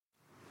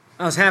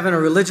I was having a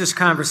religious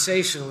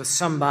conversation with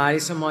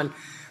someone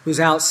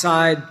who's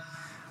outside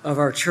of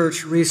our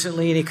church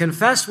recently, and he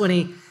confessed when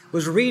he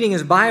was reading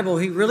his Bible,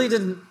 he really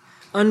didn't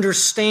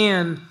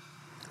understand.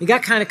 He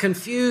got kind of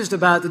confused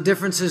about the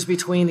differences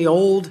between the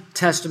Old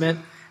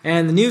Testament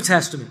and the New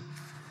Testament.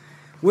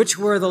 Which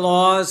were the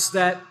laws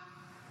that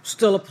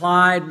still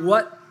applied?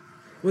 What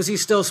was he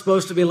still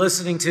supposed to be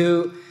listening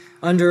to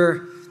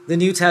under the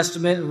New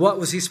Testament? And what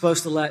was he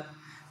supposed to let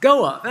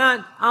go of?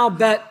 And I'll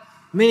bet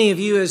many of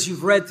you, as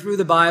you've read through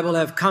the Bible,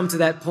 have come to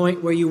that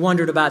point where you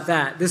wondered about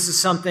that. This is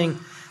something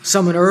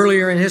someone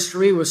earlier in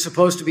history was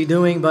supposed to be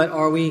doing, but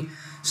are we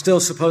still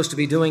supposed to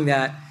be doing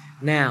that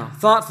now?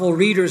 Thoughtful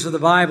readers of the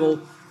Bible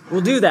will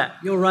do that.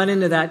 You'll run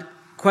into that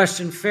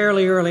question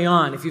fairly early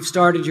on. If you've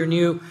started your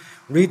new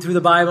read through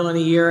the Bible in a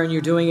year and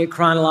you're doing it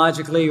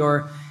chronologically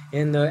or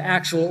in the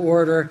actual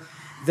order,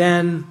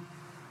 then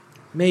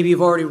maybe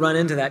you've already run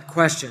into that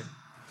question.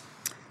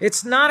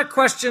 It's not a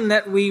question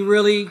that we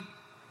really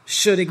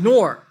should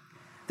ignore.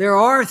 There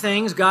are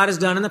things God has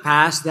done in the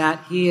past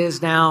that He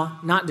is now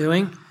not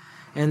doing,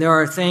 and there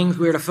are things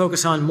we're to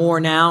focus on more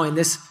now in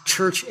this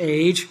church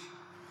age.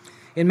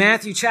 In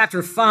Matthew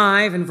chapter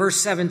 5 and verse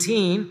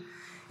 17,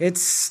 it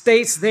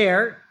states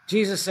there,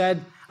 Jesus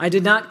said, "I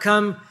did not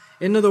come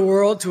into the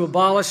world to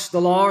abolish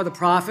the law or the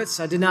prophets.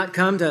 I did not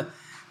come to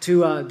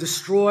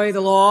destroy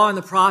the law and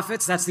the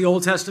prophets." That's the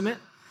Old Testament.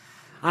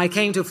 "I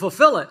came to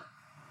fulfill it."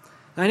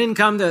 I didn't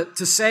come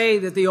to say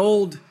that the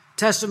Old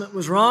Testament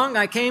was wrong.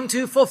 I came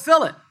to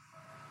fulfill it.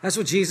 That's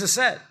what Jesus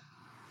said.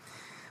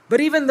 But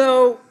even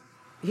though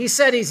He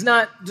said He's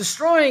not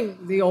destroying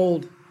the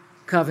Old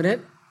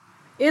Covenant,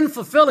 in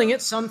fulfilling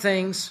it, some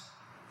things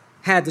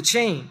had to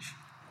change.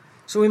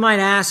 So we might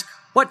ask,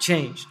 what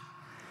changed?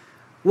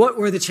 What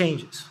were the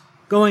changes?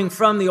 Going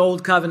from the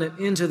Old Covenant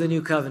into the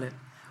New Covenant.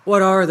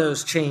 What are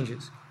those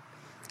changes?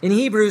 In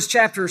Hebrews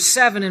chapter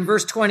 7 and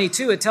verse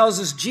 22, it tells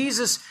us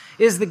Jesus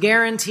is the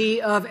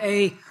guarantee of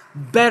a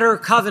better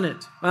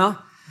covenant.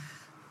 Well,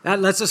 that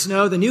lets us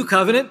know the New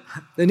Covenant,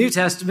 the New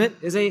Testament,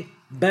 is a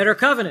better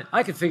covenant.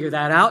 I could figure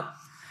that out.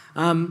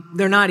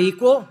 They're not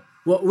equal.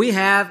 What we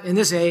have in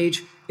this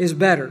age is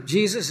better.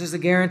 Jesus is the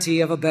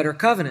guarantee of a better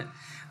covenant.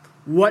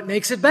 What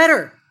makes it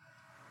better?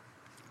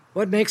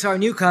 What makes our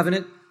New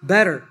Covenant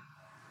better?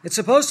 It's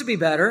supposed to be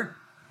better.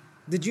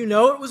 Did you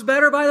know it was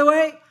better, by the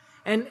way?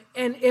 And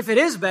if it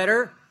is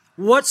better,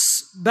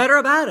 what's better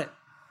about it?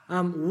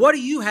 What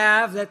do you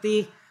have that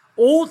the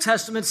Old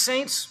Testament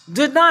saints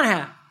did not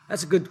have?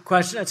 That's a good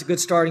question. That's a good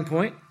starting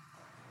point.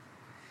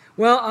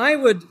 Well, I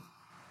would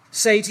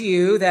say to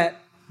you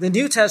that the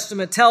New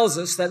Testament tells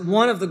us that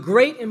one of the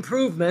great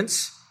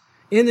improvements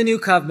in the New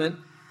Covenant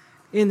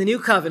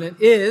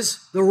is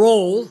the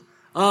role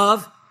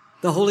of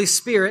the Holy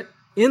Spirit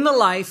in the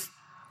life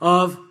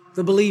of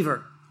the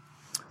believer.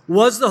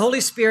 Was the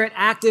Holy Spirit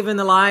active in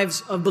the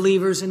lives of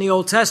believers in the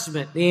Old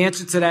Testament? The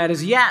answer to that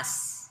is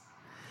yes.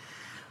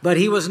 But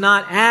He was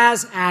not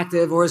as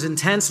active or as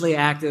intensely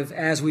active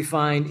as we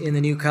find in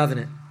the New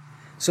Covenant.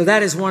 So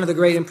that is one of the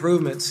great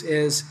improvements,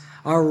 is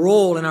our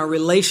role and our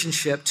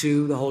relationship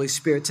to the Holy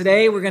Spirit.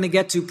 Today we're going to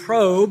get to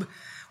probe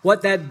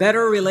what that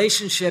better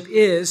relationship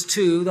is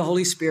to the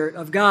Holy Spirit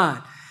of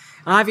God.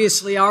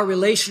 Obviously, our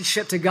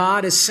relationship to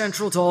God is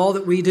central to all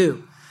that we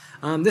do.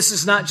 This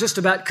is not just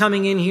about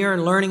coming in here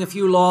and learning a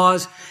few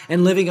laws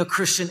and living a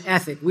Christian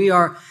ethic. We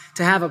are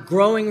to have a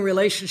growing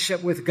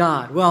relationship with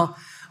God. Well,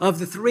 of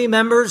the three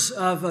members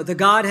of the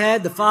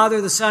Godhead, the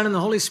Father, the Son, and the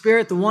Holy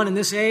Spirit, the one in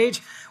this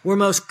age we're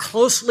most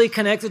closely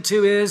connected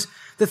to is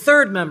the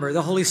third member,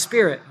 the Holy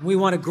Spirit. We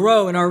want to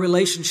grow in our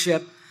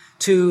relationship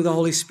to the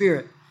Holy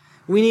Spirit.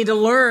 We need to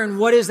learn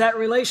what is that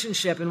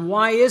relationship and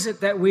why is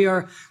it that we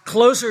are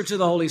closer to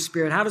the Holy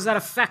Spirit? How does that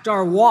affect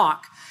our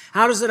walk?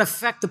 How does it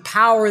affect the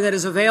power that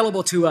is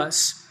available to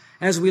us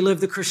as we live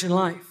the Christian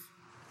life?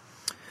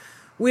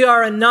 We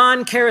are a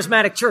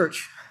non-charismatic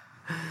church.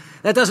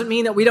 That doesn't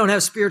mean that we don't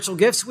have spiritual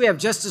gifts. We have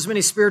just as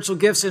many spiritual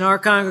gifts in our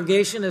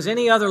congregation as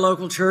any other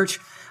local church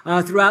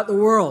throughout the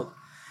world.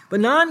 But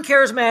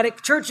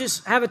non-charismatic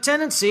churches have a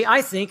tendency,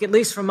 I think, at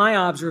least from my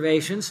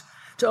observations,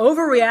 to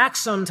overreact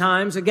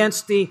sometimes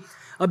against the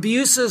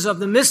abuses of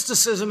the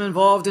mysticism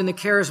involved in the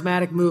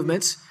charismatic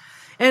movements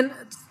and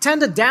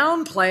tend to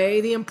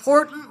downplay the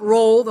important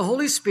role the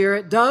Holy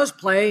Spirit does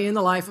play in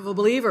the life of a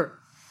believer.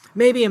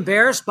 Maybe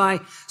embarrassed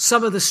by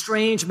some of the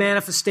strange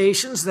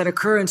manifestations that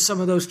occur in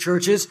some of those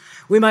churches,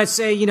 we might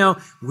say,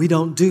 we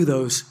don't do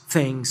those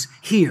things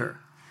here.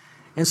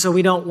 And so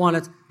we don't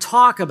want to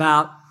talk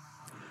about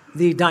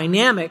the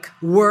dynamic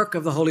work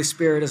of the Holy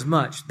Spirit as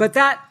much. But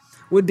that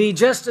would be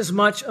just as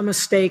much a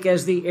mistake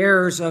as the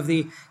errors of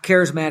the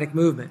charismatic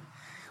movement.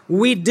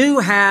 We do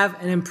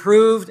have an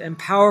improved and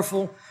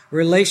powerful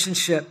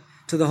relationship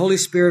to the Holy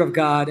Spirit of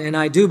God, and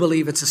I do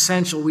believe it's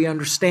essential we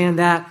understand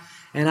that,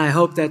 and I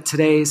hope that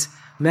today's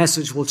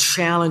message will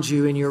challenge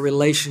you in your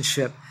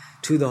relationship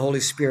to the Holy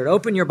Spirit.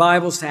 Open your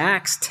Bibles to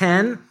Acts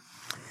 10,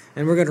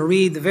 and we're going to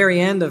read the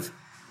very end of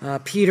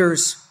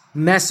Peter's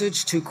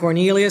message to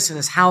Cornelius and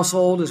his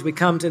household as we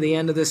come to the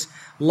end of this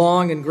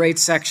long and great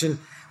section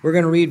We're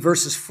going to read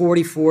verses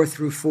 44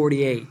 through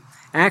 48.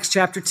 Acts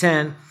chapter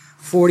 10,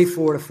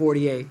 44 to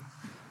 48.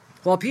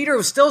 While Peter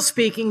was still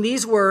speaking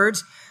these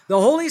words,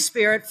 the Holy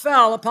Spirit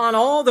fell upon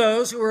all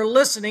those who were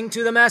listening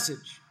to the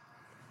message.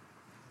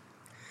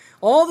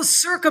 All the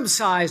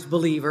circumcised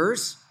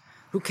believers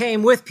who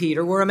came with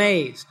Peter were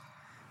amazed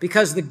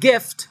because the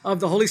gift of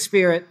the Holy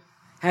Spirit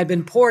had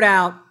been poured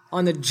out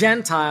on the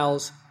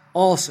Gentiles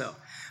also.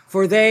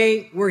 For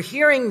they were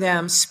hearing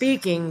them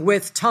speaking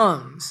with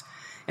tongues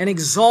and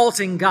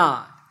exalting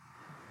God.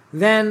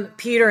 Then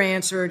Peter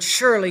answered,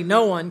 "Surely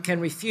no one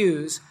can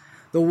refuse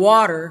the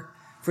water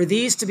for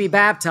these to be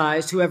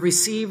baptized who have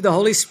received the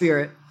Holy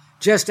Spirit,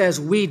 just as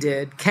we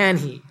did, can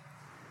he?"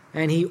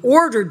 And he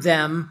ordered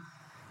them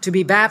to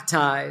be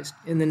baptized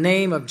in the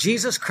name of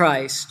Jesus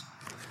Christ.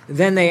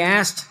 Then they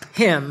asked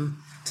him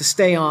to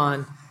stay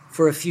on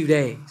for a few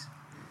days.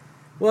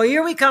 Well,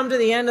 here we come to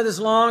the end of this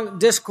long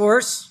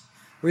discourse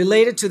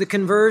related to the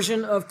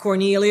conversion of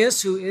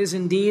Cornelius, who is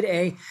indeed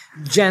a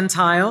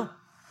Gentile.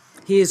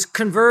 He is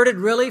converted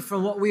really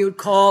from what we would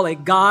call a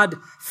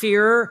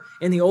God-fearer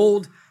in the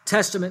Old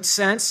Testament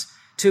sense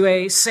to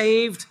a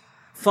saved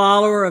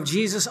follower of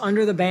Jesus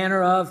under the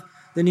banner of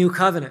the New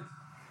Covenant.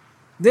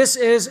 This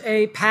is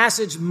a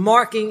passage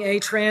marking a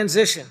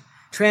transition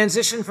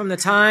from the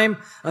time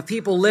of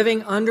people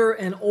living under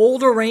an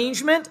old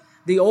arrangement,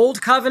 the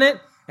Old Covenant,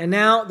 and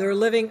now they're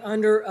living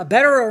under a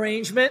better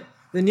arrangement,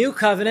 the New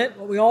Covenant,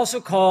 what we also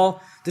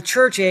call the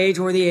church age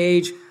or the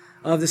age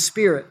of the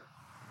Spirit.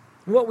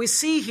 What we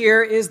see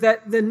here is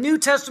that the New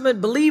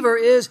Testament believer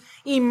is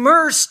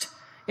immersed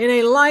in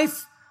a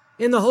life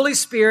in the Holy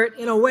Spirit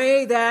in a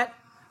way that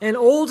an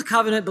Old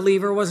Covenant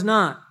believer was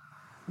not.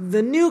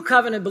 The New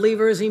Covenant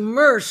believer is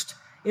immersed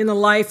in the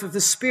life of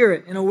the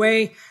Spirit in a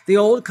way the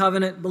Old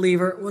Covenant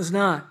believer was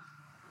not.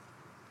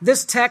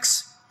 This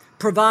text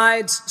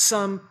provides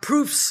some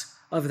proofs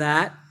of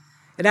that.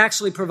 It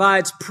actually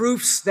provides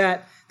proofs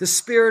that the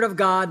Spirit of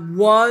God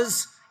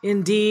was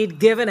indeed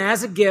given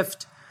as a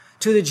gift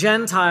to the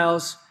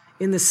Gentiles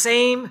in the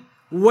same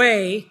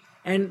way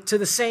and to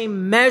the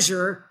same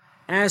measure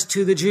as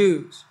to the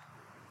Jews.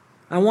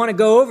 I want to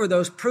go over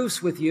those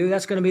proofs with you.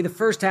 That's going to be the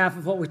first half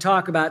of what we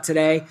talk about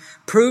today.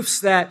 Proofs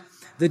that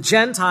the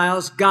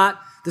Gentiles got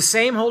the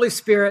same Holy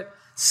Spirit,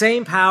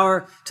 same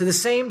power, to the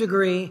same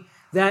degree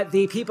that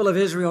the people of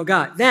Israel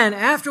got. Then,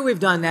 after we've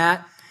done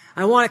that,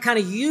 I want to kind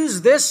of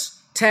use this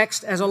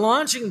text as a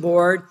launching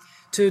board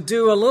to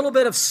do a little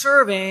bit of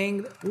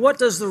surveying. What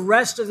does the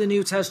rest of the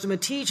New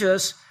Testament teach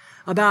us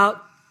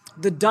about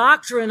the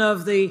doctrine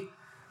of the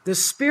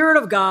Spirit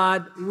of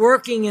God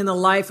working in the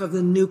life of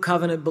the New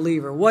Covenant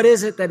believer? What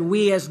is it that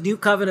we as New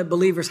Covenant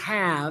believers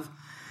have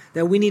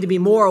that we need to be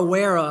more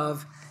aware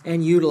of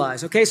and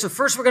utilize? Okay, so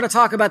first we're going to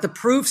talk about the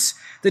proofs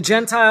the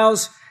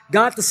Gentiles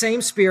got the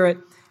same Spirit,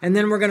 and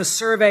then we're going to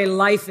survey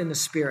life in the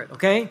Spirit,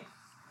 okay?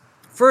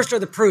 First are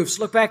the proofs.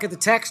 Look back at the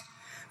text,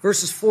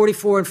 verses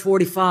 44 and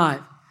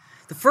 45.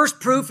 The first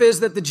proof is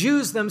that the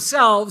Jews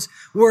themselves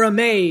were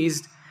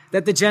amazed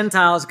that the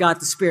Gentiles got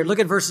the Spirit. Look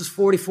at verses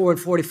 44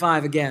 and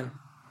 45 again.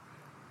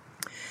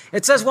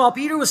 It says, while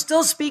Peter was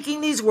still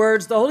speaking these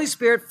words, the Holy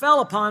Spirit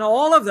fell upon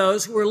all of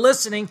those who were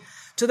listening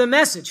to the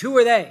message. Who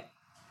were they?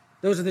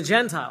 Those are the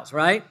Gentiles,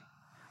 right?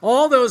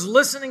 All those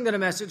listening to the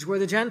message were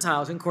the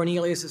Gentiles in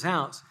Cornelius'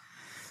 house.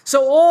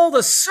 So all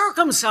the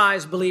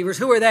circumcised believers,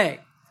 who are they?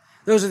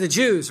 Those are the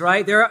Jews,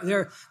 right?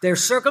 They're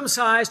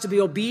circumcised to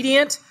be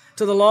obedient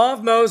to the law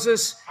of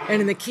Moses,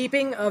 and in the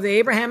keeping of the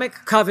Abrahamic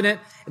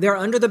covenant, they're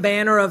under the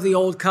banner of the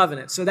old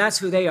covenant. So that's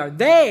who they are.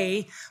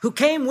 They who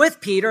came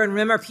with Peter, and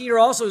remember Peter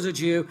also is a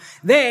Jew,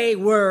 they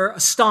were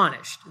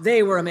astonished.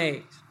 They were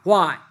amazed.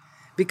 Why?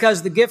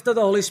 Because the gift of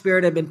the Holy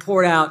Spirit had been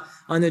poured out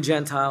on the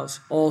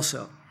Gentiles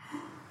also.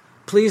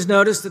 Please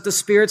notice that the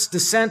Spirit's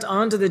descent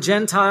onto the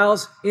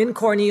Gentiles in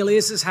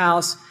Cornelius'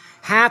 house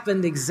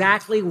happened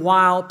exactly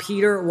while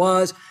Peter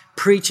was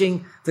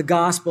preaching the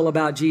gospel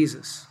about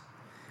Jesus.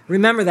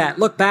 Remember that.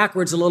 Look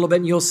backwards a little bit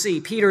and you'll see.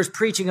 Peter is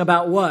preaching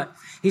about what?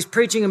 He's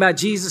preaching about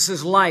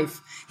Jesus'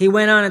 life. He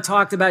went on and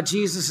talked about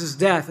Jesus'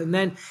 death, and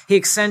then he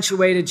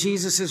accentuated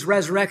Jesus'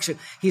 resurrection.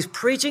 He's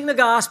preaching the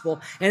gospel,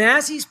 and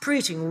as he's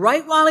preaching,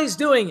 right while he's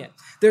doing it,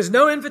 there's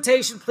no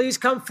invitation, please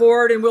come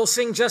forward and we'll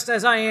sing Just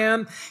As I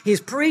Am.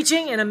 He's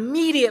preaching, and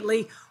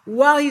immediately,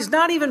 while he's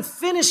not even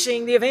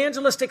finishing the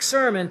evangelistic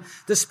sermon,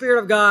 the Spirit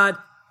of God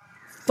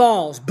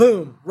falls,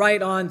 boom,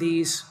 right on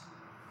these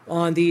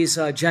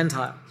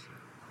Gentiles.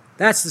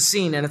 That's the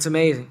scene, and it's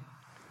amazing.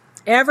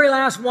 Every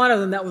last one of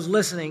them that was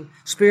listening,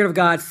 Spirit of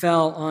God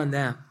fell on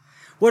them.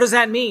 What does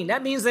that mean?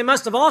 That means they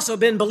must have also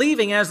been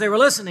believing as they were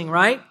listening,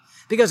 right?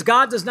 Because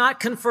God does not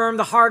confirm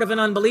the heart of an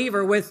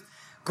unbeliever with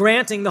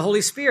granting the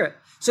Holy Spirit.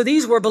 So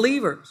these were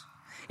believers.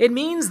 It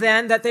means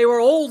then that they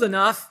were old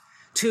enough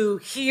to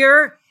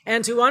hear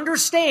and to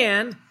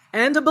understand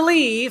and to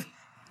believe,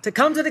 to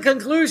come to the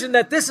conclusion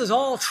that this is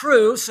all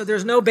true, so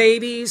there's no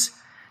babies,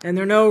 and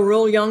there are no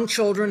real young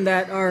children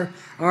that are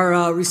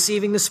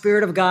receiving the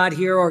Spirit of God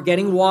here or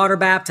getting water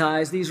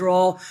baptized. These are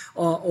all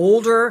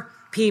older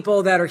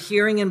people that are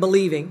hearing and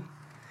believing.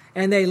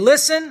 And they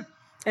listen,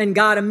 and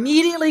God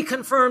immediately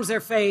confirms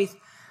their faith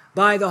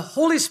by the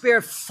Holy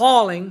Spirit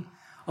falling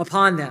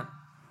upon them.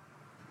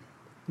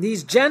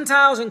 These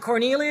Gentiles in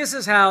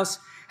Cornelius' house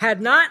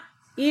had not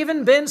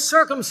even been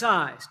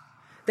circumcised.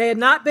 They had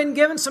not been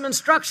given some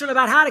instruction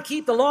about how to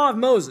keep the law of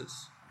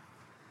Moses.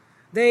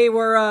 They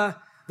were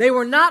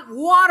not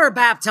water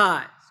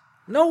baptized.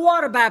 No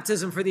water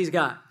baptism for these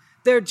guys.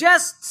 They're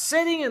just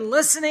sitting and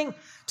listening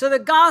to the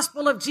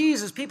gospel of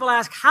Jesus. People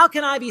ask, how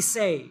can I be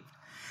saved?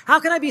 How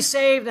can I be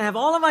saved and have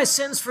all of my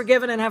sins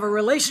forgiven and have a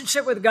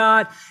relationship with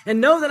God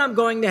and know that I'm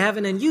going to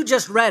heaven? And you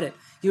just read it.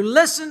 You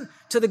listen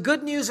to the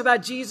good news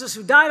about Jesus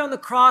who died on the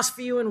cross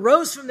for you and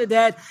rose from the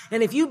dead.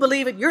 And if you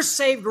believe it, you're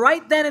saved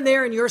right then and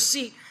there in your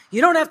seat.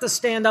 You don't have to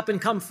stand up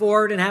and come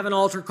forward and have an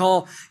altar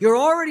call. You're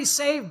already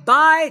saved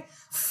by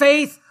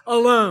faith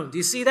alone. Do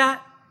you see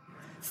that?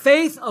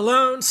 Faith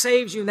alone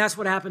saves you, and that's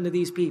what happened to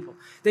these people.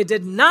 They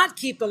did not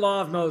keep the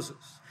law of Moses.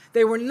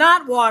 They were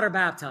not water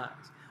baptized.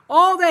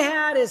 All they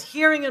had is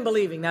hearing and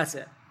believing. That's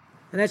it.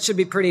 And that should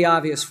be pretty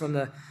obvious from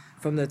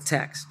the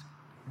text.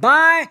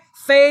 By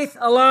faith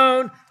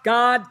alone,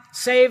 God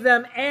saved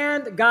them,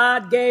 and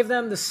God gave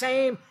them the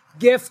same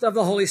gift of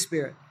the Holy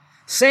Spirit.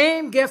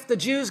 Same gift the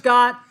Jews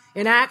got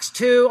in Acts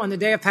 2 on the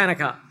day of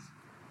Pentecost.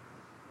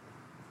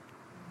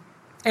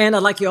 And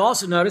I'd like you to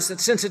also notice that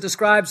since it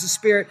describes the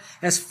Spirit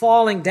as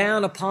falling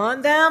down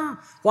upon them,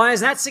 why is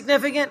that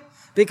significant?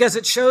 Because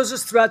it shows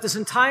us throughout this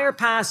entire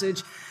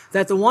passage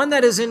that the one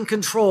that is in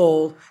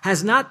control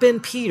has not been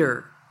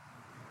Peter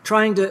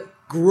trying to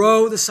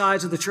grow the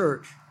size of the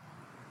church.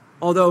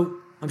 Although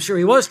I'm sure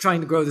he was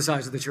trying to grow the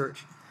size of the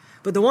church.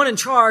 But the one in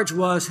charge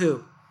was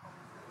who?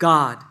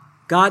 God.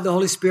 God, the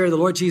Holy Spirit, the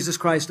Lord Jesus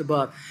Christ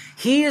above.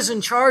 He is in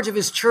charge of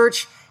his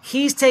church.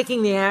 He's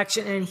taking the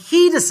action, and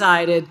he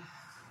decided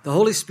the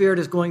Holy Spirit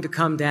is going to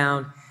come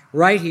down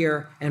right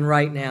here and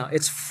right now.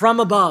 It's from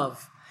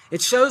above.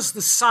 It shows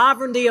the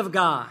sovereignty of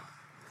God.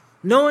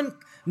 No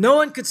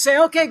one could say,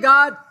 okay,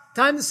 God,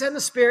 time to send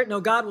the Spirit.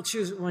 No, God will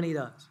choose it when he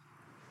does.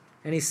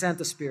 And he sent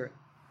the Spirit.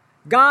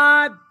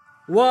 God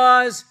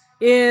was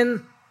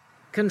in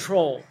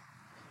control,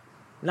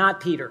 not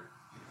Peter.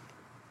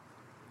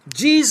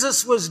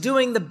 Jesus was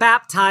doing the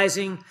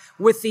baptizing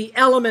with the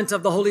element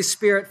of the Holy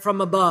Spirit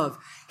from above.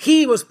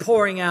 He was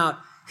pouring out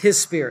his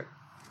Spirit.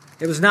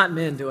 It was not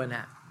men doing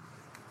that.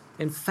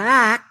 In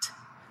fact,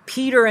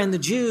 Peter and the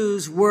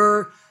Jews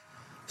were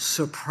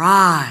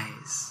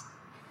surprised.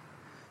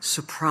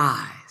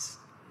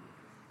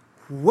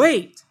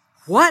 Wait,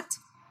 what?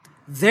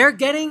 They're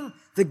getting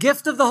the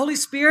gift of the Holy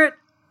Spirit?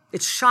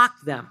 It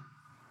shocked them.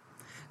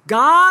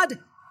 God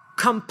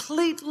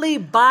completely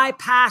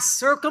bypassed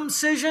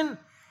circumcision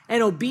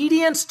and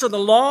obedience to the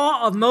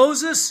law of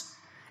Moses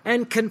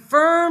and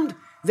confirmed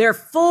their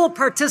full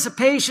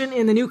participation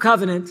in the new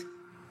covenant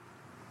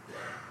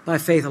by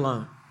faith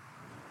alone.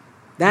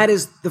 That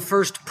is the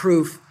first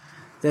proof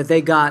that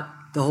they got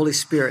the Holy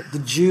Spirit, the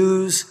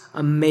Jews'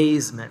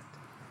 amazement.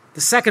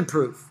 The second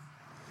proof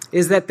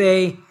that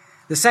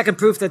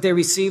they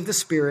received the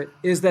Spirit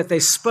is that they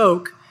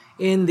spoke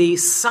in the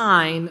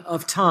sign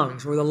of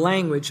tongues, or the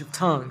language of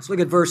tongues. Look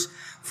at verse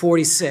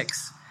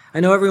 46. I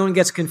know everyone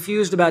gets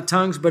confused about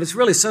tongues, but it's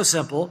really so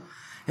simple.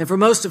 And for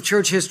most of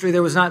church history,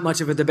 there was not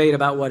much of a debate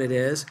about what it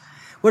is.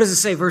 What does it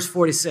say, verse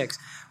 46?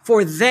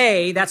 For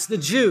they, that's the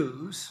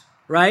Jews,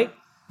 right?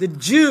 The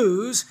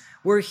Jews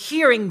were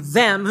hearing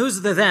them,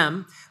 who's the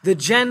them? The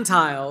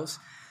Gentiles,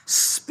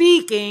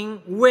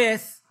 speaking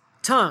with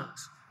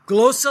tongues.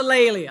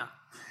 Glossolalia.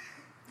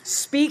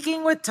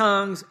 Speaking with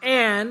tongues,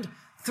 and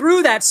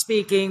through that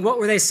speaking, what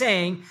were they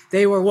saying?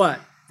 They were what?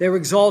 They were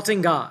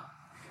exalting God.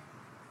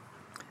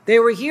 They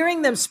were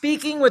hearing them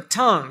speaking with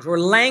tongues or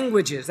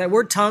languages. That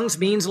word tongues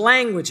means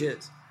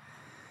languages.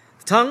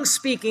 Tongue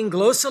speaking,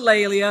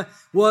 glossolalia,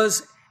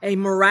 was a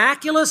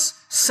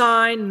miraculous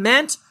sign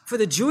meant for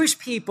the Jewish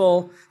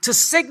people to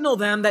signal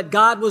them that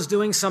God was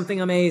doing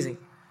something amazing.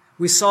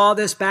 We saw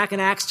this back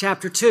in Acts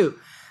chapter 2.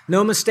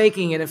 No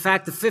mistaking it. In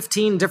fact, the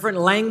 15 different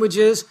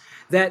languages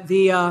that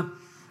the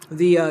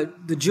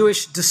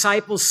Jewish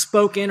disciples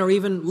spoke in or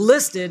even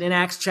listed in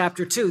Acts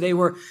chapter 2. They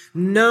were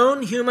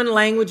known human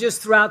languages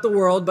throughout the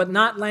world, but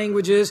not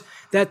languages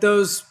that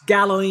those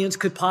Galileans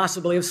could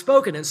possibly have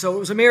spoken. And so it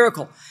was a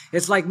miracle.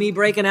 It's like me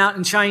breaking out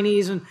in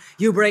Chinese and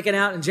you breaking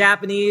out in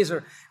Japanese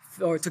or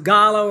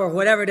Tagalog or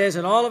whatever it is.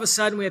 And all of a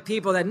sudden we have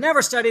people that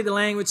never studied the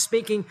language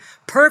speaking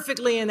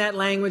perfectly in that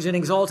language and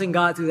exalting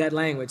God through that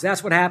language.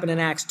 That's what happened in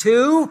Acts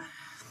 2.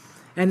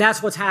 And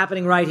that's what's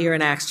happening right here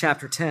in Acts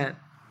chapter 10.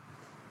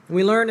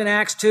 We learned in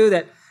Acts 2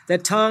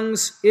 that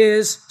tongues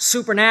is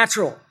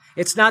supernatural.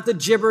 It's not the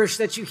gibberish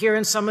that you hear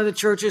in some of the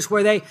churches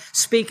where they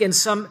speak in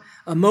some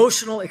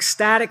emotional,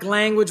 ecstatic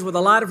language with a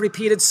lot of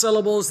repeated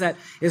syllables that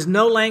is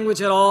no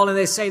language at all. And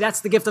they say,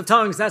 that's the gift of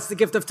tongues. That's the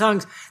gift of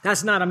tongues.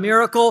 That's not a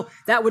miracle.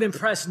 That would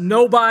impress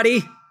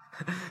nobody.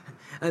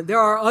 There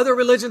are other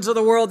religions of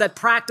the world that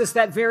practice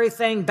that very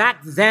thing.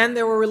 Back then,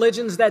 there were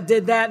religions that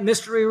did that,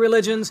 mystery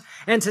religions.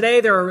 And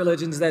today, there are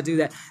religions that do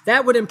that.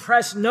 That would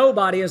impress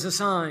nobody as a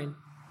sign.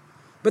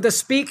 But to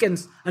speak in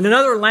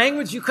another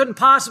language you couldn't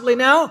possibly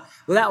know,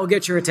 well, that will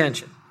get your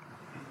attention.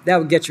 That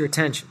would get your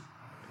attention.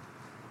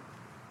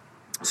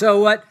 So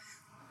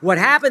what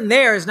happened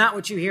there is not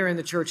what you hear in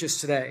the churches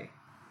today.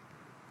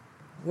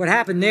 What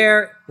happened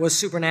there was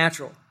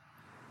supernatural.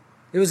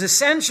 It was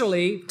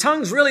essentially,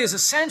 tongues really is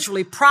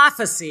essentially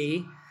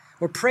prophecy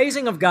or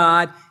praising of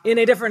God in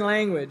a different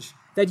language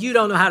that you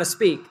don't know how to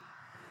speak.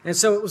 And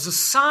so it was a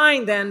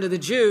sign then to the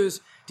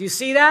Jews. Do you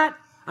see that?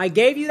 I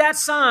gave you that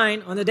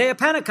sign on the day of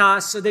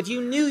Pentecost so that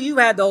you knew you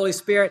had the Holy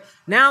Spirit.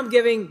 Now I'm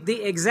giving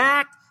the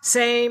exact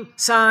same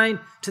sign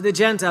to the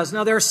Gentiles.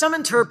 Now there are some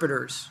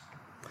interpreters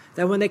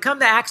that when they come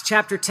to Acts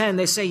chapter 10,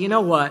 they say, you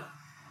know what?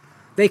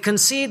 They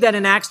concede that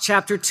in Acts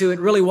chapter 2, it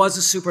really was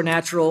a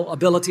supernatural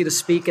ability to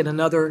speak in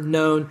another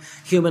known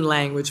human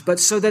language, but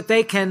so that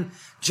they can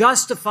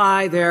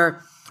justify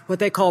their what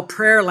they call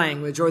prayer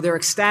language or their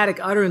ecstatic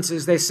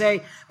utterances, they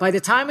say, by the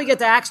time we get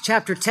to Acts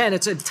chapter 10,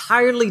 it's an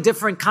entirely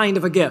different kind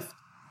of a gift.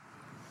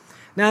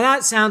 Now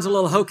that sounds a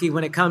little hokey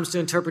when it comes to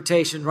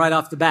interpretation right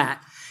off the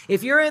bat.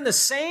 If you're in the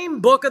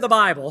same book of the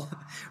Bible,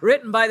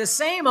 written by the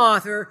same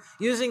author,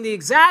 using the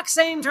exact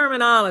same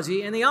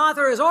terminology, and the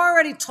author has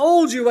already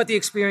told you what the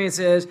experience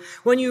is,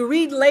 when you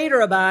read later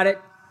about it,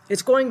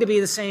 it's going to be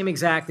the same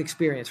exact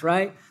experience,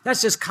 right?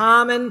 That's just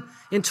common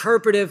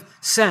interpretive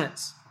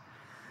sense.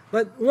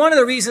 But one of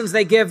the reasons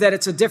they give that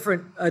it's a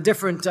different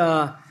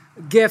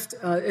gift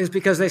is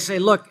because they say,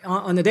 look,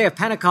 on the day of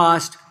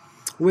Pentecost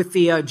with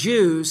the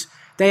Jews,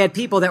 they had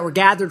people that were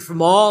gathered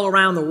from all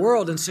around the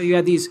world. And so you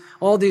had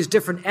all these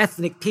different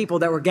ethnic people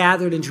that were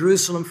gathered in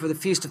Jerusalem for the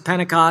Feast of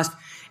Pentecost.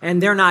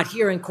 And they're not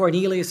here in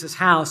Cornelius'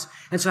 house.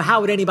 And so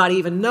how would anybody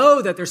even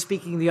know that they're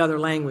speaking the other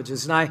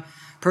languages? And I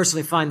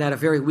personally find that a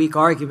very weak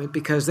argument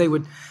because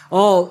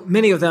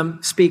many of them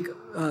speak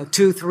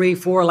 2, 3,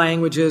 4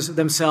 languages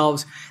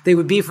themselves. They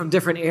would be from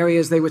different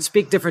areas. They would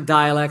speak different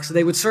dialects.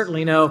 They would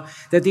certainly know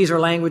that these are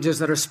languages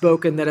that are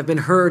spoken, that have been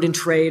heard in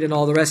trade and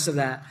all the rest of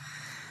that.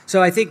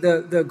 So I think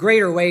the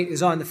greater weight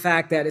is on the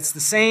fact that it's the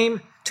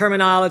same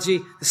terminology,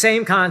 the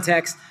same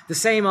context, the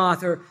same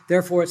author,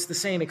 therefore it's the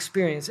same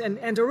experience.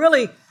 And to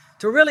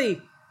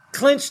really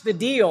clinch the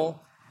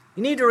deal,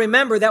 you need to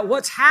remember that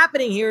what's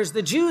happening here is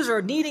the Jews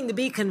are needing to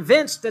be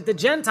convinced that the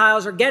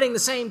Gentiles are getting the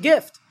same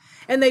gift.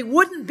 And they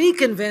wouldn't be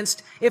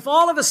convinced if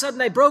all of a sudden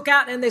they broke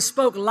out and they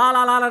spoke la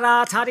la la la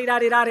la,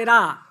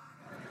 ta-di-da-di-da-di-da.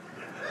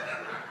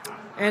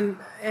 And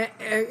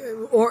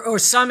or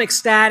some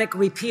ecstatic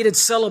repeated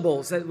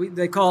syllables that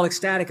they call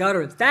ecstatic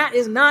utterance. That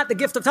is not the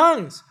gift of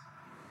tongues.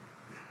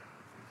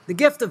 The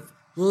gift of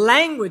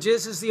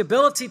languages is the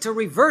ability to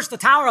reverse the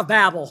Tower of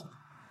Babel.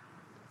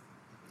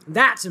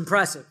 That's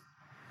impressive.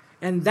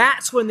 And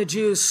that's when the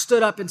Jews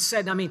stood up and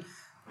said,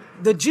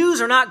 the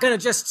Jews are not going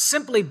to just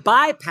simply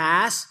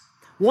bypass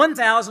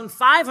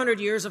 1,500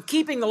 years of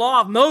keeping the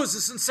law of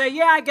Moses and say,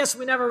 yeah, I guess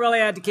we never really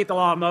had to keep the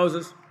law of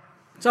Moses.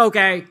 It's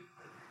okay.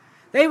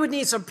 They would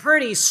need some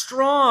pretty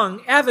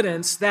strong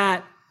evidence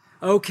that,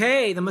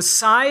 okay, the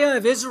Messiah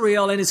of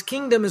Israel and his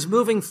kingdom is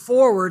moving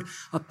forward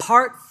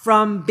apart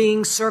from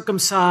being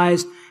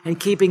circumcised and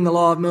keeping the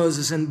law of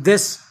Moses. And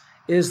this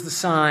is the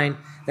sign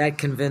that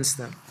convinced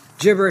them.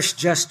 Gibberish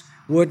just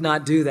would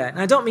not do that.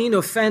 And I don't mean to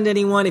offend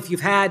anyone if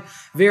you've had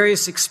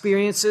various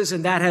experiences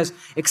and that has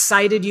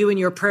excited you in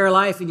your prayer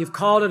life and you've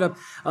called it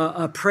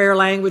a prayer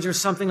language or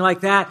something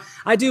like that.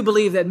 I do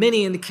believe that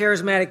many in the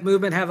charismatic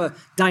movement have a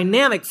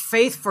dynamic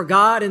faith for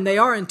God and they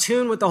are in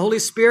tune with the Holy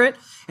Spirit.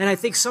 And I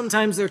think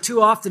sometimes they're too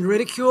often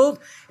ridiculed.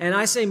 And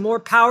I say more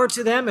power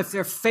to them if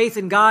their faith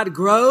in God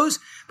grows.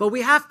 But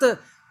we have to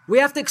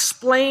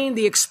explain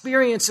the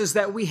experiences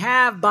that we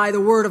have by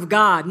the Word of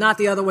God, not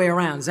the other way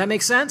around. Does that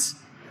make sense?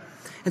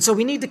 And so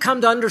we need to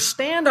come to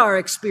understand our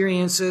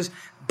experiences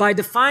by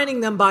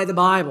defining them by the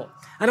Bible.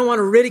 I don't want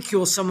to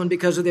ridicule someone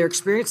because of their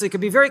experience. They could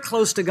be very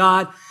close to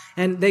God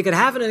and they could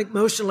have an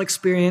emotional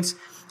experience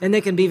and they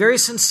can be very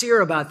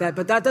sincere about that,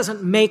 but that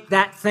doesn't make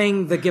that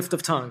thing the gift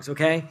of tongues,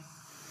 okay?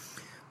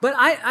 But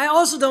I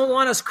also don't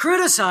want us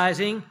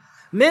criticizing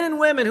men and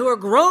women who are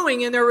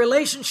growing in their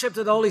relationship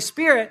to the Holy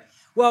Spirit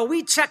while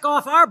we check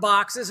off our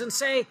boxes and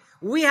say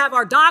we have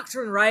our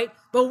doctrine right,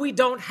 but we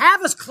don't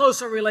have as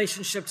close a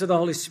relationship to the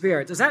Holy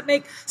Spirit. Does that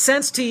make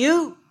sense to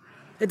you?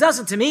 It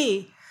doesn't to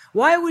me.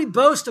 Why would we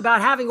boast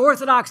about having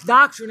orthodox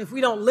doctrine if we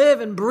don't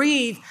live and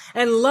breathe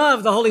and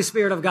love the Holy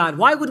Spirit of God?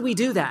 Why would we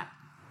do that?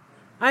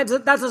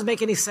 That doesn't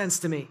make any sense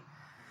to me.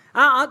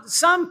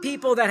 Some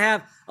people that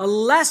have a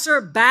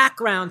lesser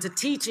background to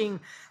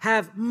teaching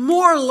have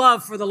more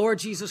love for the Lord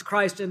Jesus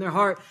Christ in their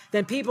heart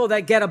than people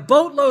that get a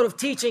boatload of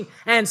teaching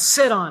and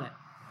sit on it.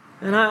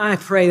 And I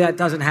pray that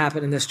doesn't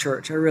happen in this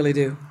church. I really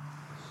do.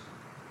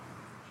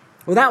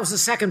 Well, that was the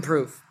second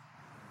proof.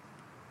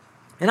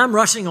 And I'm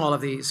rushing all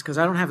of these because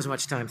I don't have as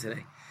much time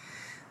today.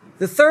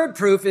 The third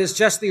proof is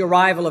just the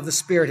arrival of the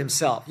Spirit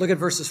himself. Look at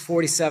verses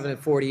 47 and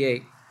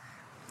 48.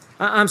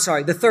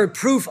 The third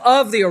proof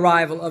of the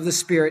arrival of the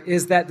Spirit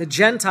is that the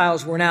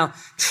Gentiles were now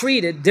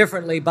treated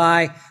differently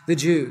by the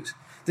Jews.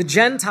 The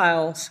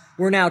Gentiles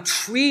were now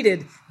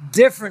treated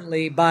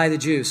differently by the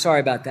Jews.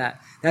 Sorry about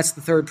that. That's the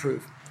third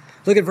proof.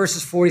 Look at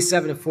verses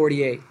 47 and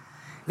 48.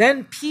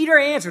 Then Peter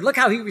answered. Look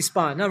how he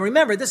responds. Now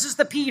remember, this is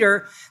the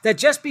Peter that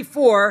just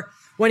before,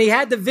 when he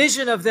had the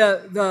vision of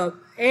the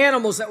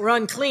animals that were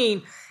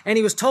unclean, and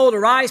he was told,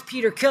 arise,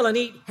 Peter, kill and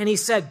eat. And he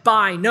said,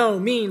 by no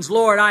means,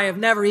 Lord, I have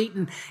never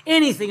eaten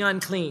anything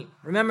unclean.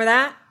 Remember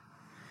that?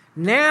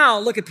 Now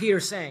look at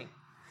Peter saying,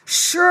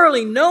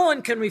 surely no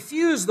one can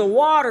refuse the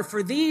water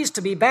for these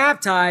to be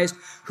baptized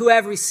who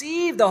have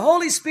received the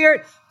Holy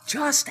Spirit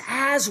just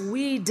as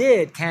we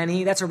did, can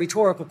he? That's a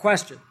rhetorical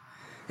question.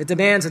 It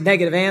demands a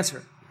negative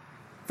answer.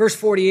 Verse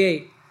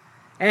 48,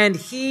 and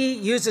he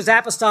used his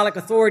apostolic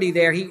authority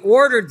there. He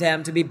ordered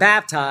them to be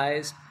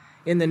baptized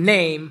in the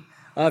name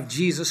of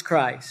Jesus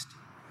Christ.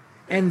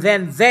 And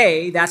then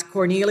they, that's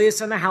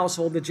Cornelius and the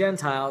household, the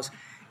Gentiles,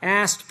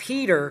 asked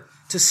Peter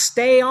to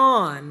stay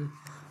on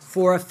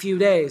for a few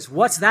days.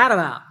 What's that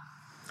about?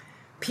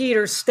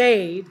 Peter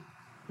stayed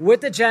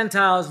with the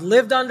Gentiles,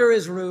 lived under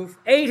his roof,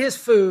 ate his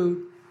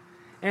food,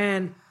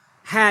 and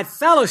had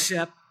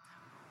fellowship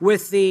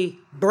with the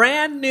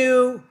brand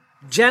new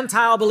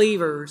Gentile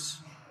believers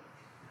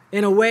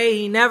in a way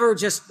he never,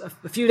 just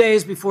a few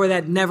days before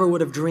that, never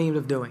would have dreamed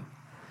of doing.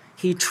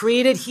 He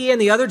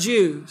and the other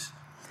Jews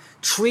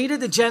treated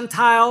the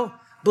Gentile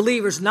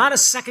believers not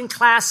as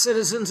second-class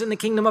citizens in the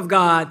kingdom of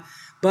God,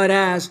 but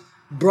as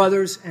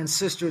brothers and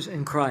sisters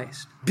in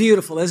Christ.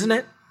 Beautiful, isn't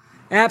it?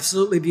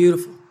 Absolutely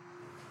beautiful.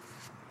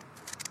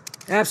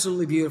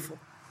 Absolutely beautiful.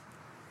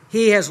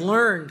 He has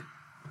learned.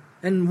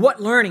 And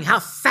what learning? How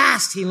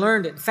fast he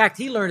learned it. In fact,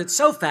 he learned it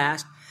so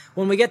fast,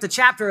 when we get to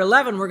chapter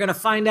 11, we're going to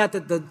find out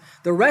that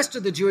the rest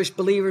of the Jewish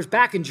believers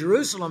back in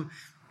Jerusalem,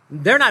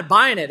 they're not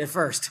buying it at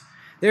first.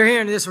 They're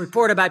hearing this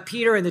report about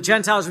Peter and the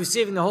Gentiles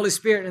receiving the Holy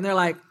Spirit, and they're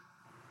like,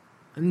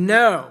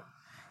 no,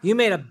 you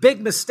made a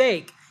big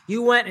mistake.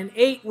 You went and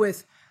ate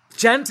with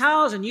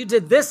Gentiles, and you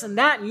did this and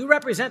that, and you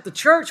represent the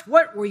church.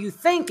 What were you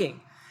thinking?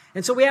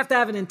 And so we have to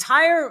have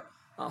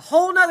a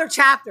whole nother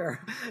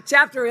chapter,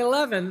 chapter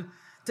 11,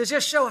 to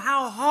just show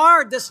how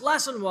hard this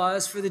lesson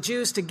was for the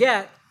Jews to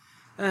get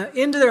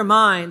into their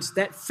minds,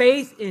 that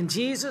faith in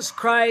Jesus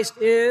Christ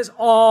is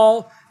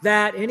all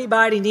that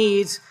anybody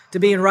needs to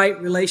be in right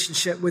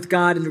relationship with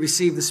God and to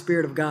receive the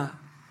Spirit of God.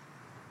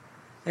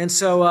 And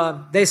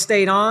so they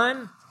stayed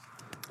on.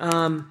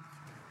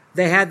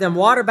 They had them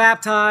water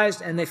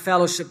baptized, and they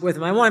fellowshiped with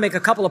him. I want to make a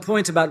couple of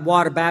points about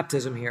water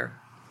baptism here.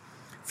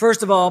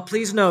 First of all,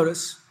 please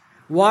notice,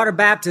 water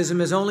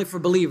baptism is only for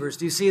believers.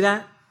 Do you see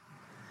that?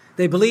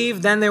 They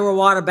believed, then they were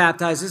water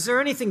baptized. Is there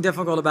anything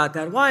difficult about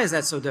that? Why is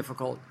that so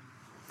difficult?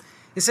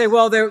 You say,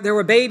 well, there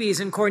were babies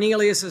in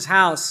Cornelius'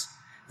 house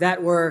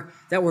that were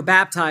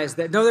baptized.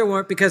 No, there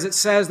weren't, because it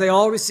says they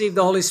all received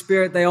the Holy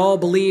Spirit. They all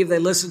believed. They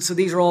listened. So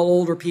these are all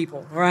older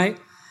people, all right?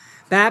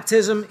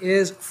 Baptism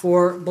is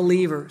for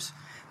believers.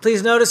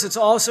 Please notice it's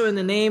also in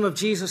the name of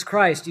Jesus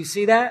Christ. Do you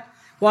see that?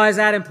 Why is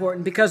that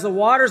important? Because the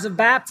waters of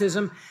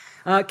baptism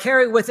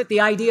carry with it the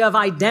idea of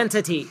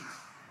identity. In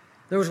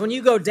other words, when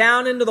you go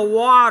down into the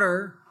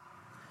water,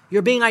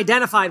 you're being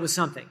identified with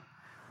something.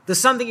 The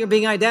something you're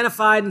being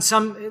identified, in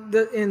some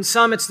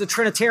it's the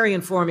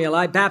Trinitarian formula.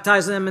 I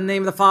baptize them in the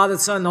name of the Father, the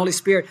Son, and the Holy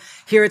Spirit.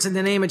 Here it's in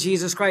the name of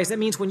Jesus Christ. That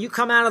means when you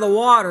come out of the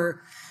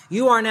water,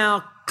 you are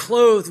now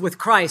clothed with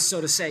Christ, so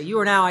to say. You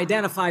are now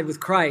identified with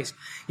Christ.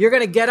 You're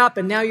going to get up,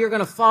 and now you're going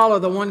to follow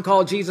the one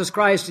called Jesus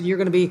Christ, and you're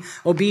going to be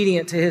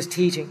obedient to his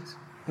teachings.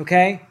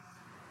 Okay?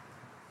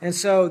 And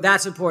so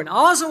that's important. I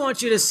also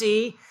want you to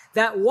see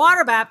that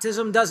water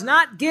baptism does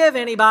not give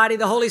anybody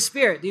the Holy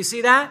Spirit. Do you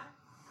see that?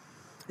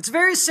 It's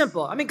very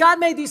simple. I mean, God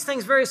made these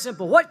things very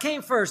simple. What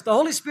came first, the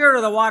Holy Spirit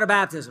or the water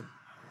baptism?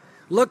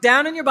 Look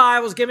down in your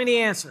Bibles, give me the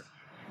answer.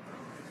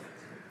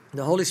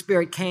 The Holy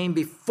Spirit came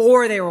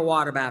before they were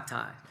water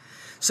baptized.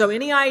 So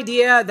any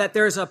idea that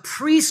there's a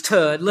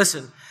priesthood,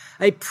 listen,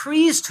 a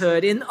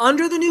priesthood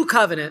under the new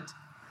covenant,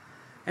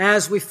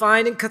 as we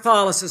find in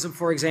Catholicism,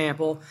 for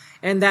example,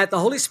 and that the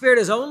Holy Spirit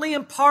is only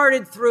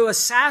imparted through a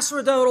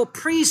sacerdotal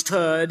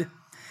priesthood,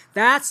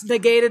 that's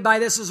negated by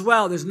this as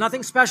well. There's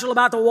nothing special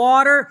about the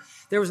water.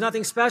 There was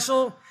nothing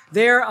special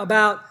there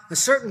about a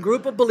certain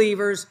group of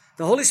believers.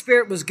 The Holy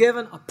Spirit was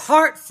given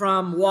apart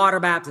from water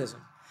baptism.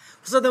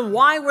 So then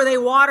why were they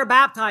water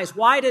baptized?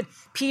 Why did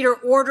Peter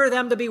order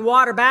them to be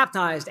water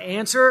baptized?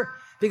 Answer,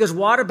 because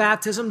water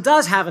baptism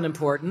does have an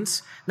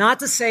importance, not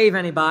to save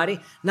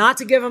anybody, not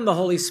to give them the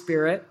Holy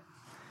Spirit,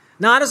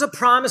 not as a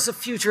promise of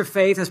future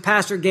faith, as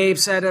Pastor Gabe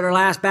said at our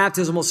last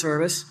baptismal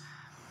service.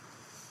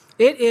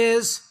 It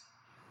is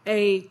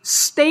a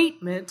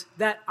statement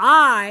that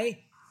I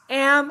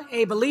am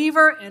a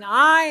believer and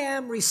I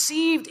am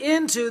received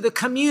into the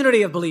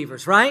community of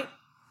believers, right?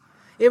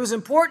 It was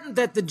important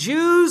that the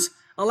Jews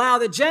allow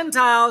the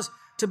Gentiles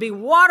to be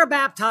water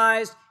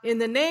baptized in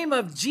the name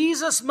of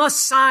Jesus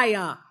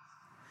Messiah,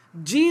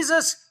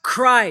 Jesus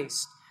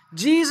Christ,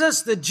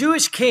 Jesus the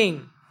Jewish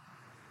King,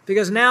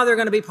 because now they're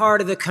going to be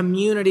part of the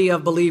community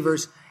of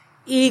believers,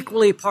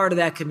 equally part of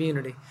that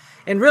community.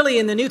 And really,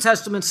 in the New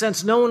Testament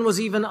sense, no one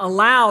was even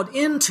allowed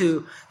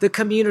into the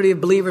community of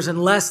believers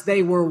unless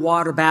they were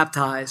water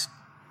baptized.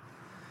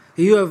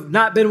 you have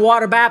not been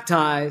water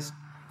baptized,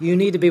 you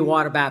need to be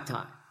water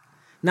baptized.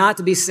 Not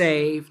to be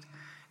saved,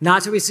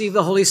 not to receive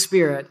the Holy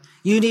Spirit.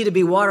 You need to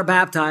be water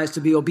baptized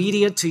to be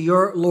obedient to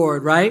your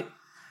Lord, right?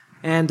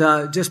 And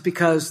just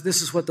because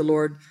this is what the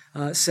Lord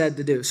said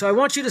to do. So I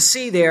want you to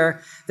see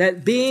there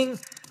that being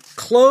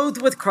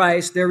clothed with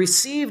Christ, they're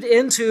received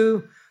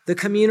into the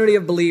community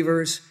of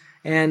believers,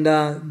 and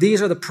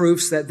these are the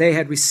proofs that they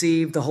had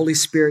received the Holy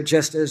Spirit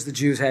just as the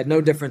Jews had.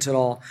 No difference at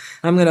all.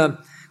 I'm going to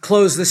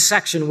close this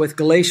section with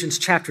Galatians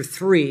chapter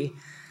 3,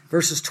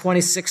 verses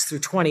 26 through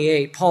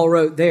 28. Paul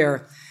wrote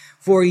there,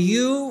 "For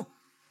you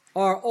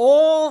are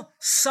all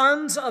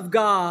sons of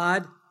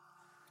God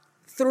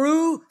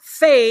through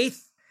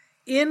faith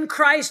in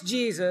Christ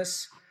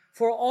Jesus.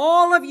 For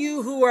all of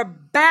you who are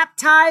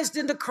baptized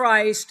into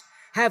Christ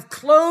have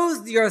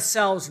clothed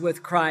yourselves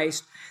with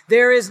Christ.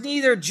 There is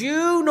neither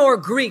Jew nor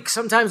Greek."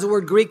 Sometimes the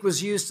word Greek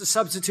was used to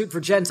substitute for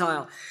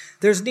Gentile.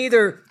 "There's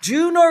neither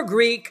Jew nor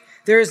Greek.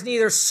 There is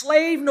neither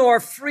slave nor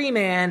free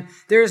man.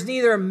 There is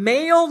neither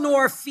male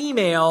nor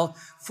female,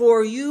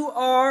 for you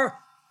are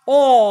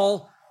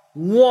all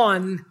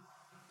one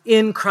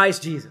in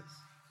Christ Jesus."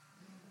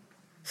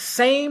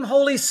 Same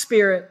Holy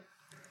Spirit,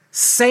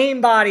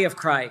 same body of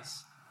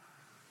Christ.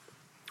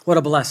 What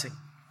a blessing.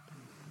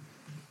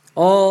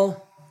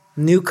 All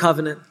new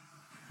covenant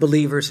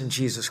believers in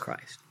Jesus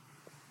Christ.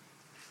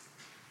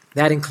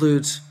 That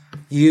includes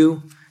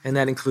you and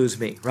that includes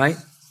me, right?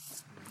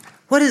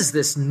 What is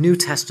this New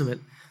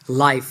Testament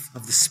life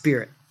of the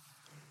Spirit?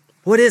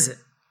 What is it?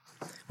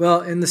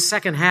 Well, in the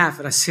second half,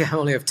 and I see I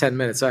only have 10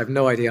 minutes, so I have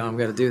no idea how I'm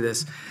going to do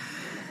this,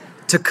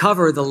 to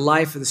cover the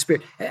life of the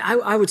Spirit,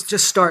 I would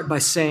just start by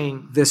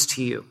saying this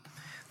to you.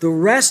 The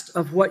rest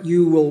of what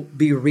you will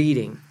be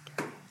reading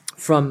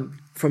from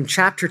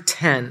chapter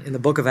 10 in the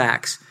book of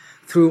Acts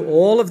through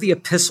all of the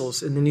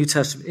epistles in the New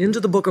Testament into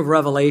the book of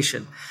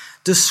Revelation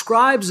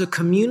describes a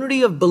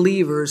community of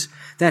believers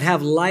that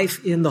have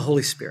life in the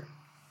Holy Spirit.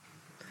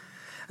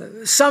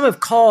 Some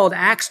have called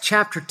Acts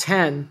chapter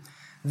 10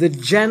 the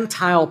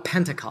Gentile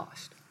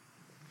Pentecost.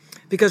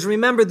 Because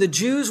remember, the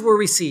Jews were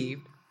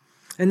received,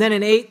 and then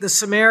in 8, the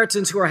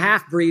Samaritans who are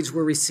half-breeds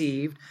were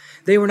received.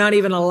 They were not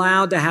even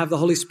allowed to have the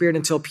Holy Spirit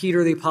until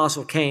Peter the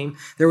apostle came.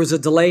 There was a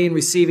delay in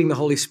receiving the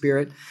Holy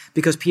Spirit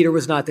because Peter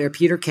was not there.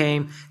 Peter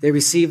came, they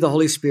received the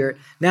Holy Spirit.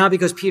 Now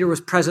because Peter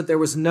was present, there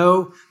was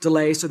no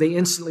delay, so they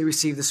instantly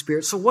received the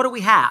Spirit. So what do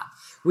we have?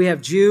 We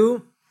have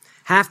Jew,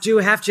 half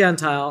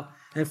Gentile,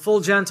 and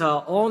full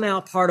Gentile, all now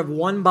part of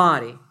one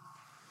body.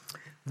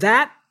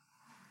 That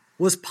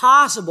was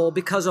possible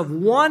because of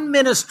one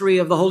ministry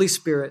of the Holy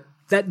Spirit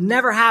that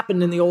never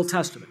happened in the Old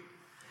Testament.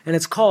 And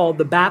it's called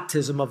the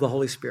baptism of the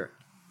Holy Spirit.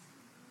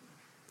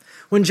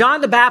 When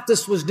John the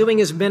Baptist was doing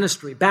his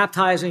ministry,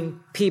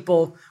 baptizing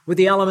people with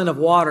the element of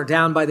water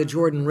down by the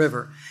Jordan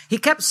River, he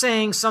kept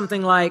saying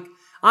something like,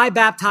 "I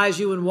baptize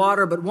you in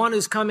water, but one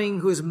who's coming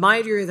who is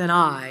mightier than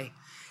I,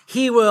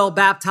 he will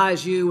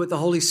baptize you with the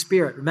Holy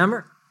Spirit."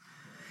 Remember?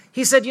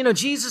 He said,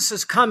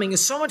 Jesus' coming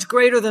is so much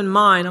greater than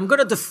mine. I'm going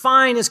to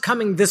define his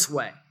coming this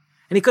way.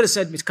 And he could have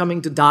said he's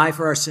coming to die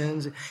for our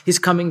sins. He's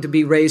coming to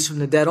be raised from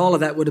the dead. All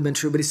of that would have been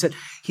true. But he said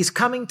he's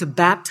coming to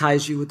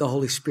baptize you with the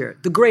Holy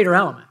Spirit, the greater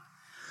element.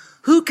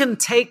 Who can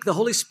take the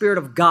Holy Spirit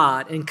of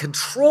God and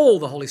control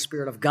the Holy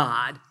Spirit of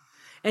God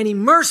and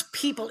immerse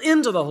people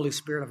into the Holy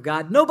Spirit of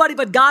God? Nobody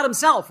but God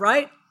himself,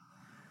 right?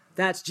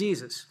 That's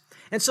Jesus.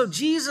 And so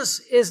Jesus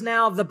is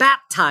now the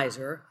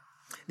baptizer.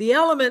 The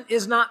element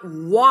is not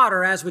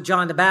water as with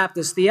John the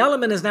Baptist. The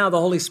element is now the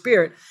Holy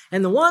Spirit.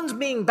 And the ones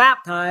being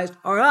baptized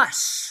are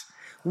us.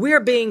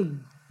 We're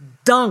being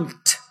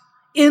dunked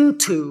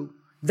into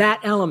that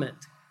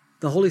element,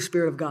 the Holy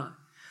Spirit of God,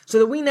 so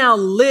that we now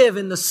live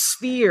in the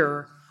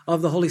sphere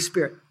of the Holy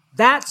Spirit.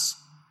 That's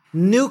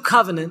new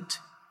covenant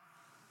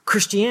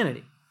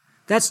Christianity.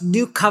 That's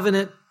new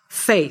covenant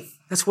faith.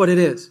 That's what it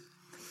is.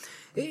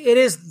 It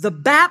is the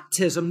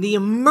baptism, the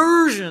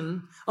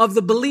immersion of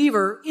the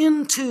believer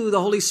into the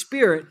Holy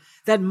Spirit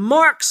that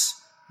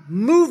marks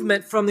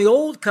movement from the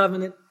old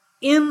covenant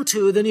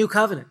into the new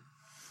covenant.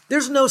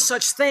 There's no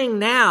such thing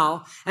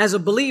now as a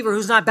believer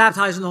who's not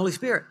baptized in the Holy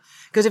Spirit.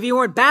 Because if you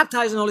weren't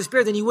baptized in the Holy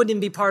Spirit, then you wouldn't even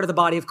be part of the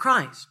body of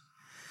Christ.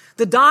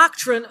 The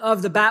doctrine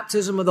of the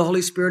baptism of the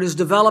Holy Spirit is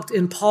developed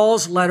in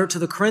Paul's letter to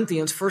the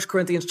Corinthians, 1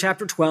 Corinthians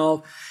chapter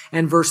 12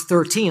 and verse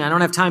 13. I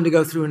don't have time to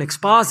go through and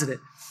exposit it.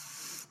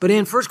 But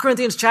in 1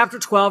 Corinthians chapter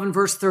 12 and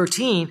verse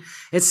 13,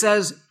 it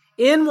says,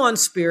 in one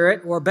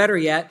Spirit, or better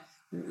yet,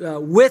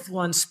 with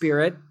one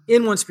Spirit.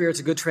 In one Spirit's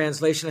a good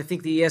translation. I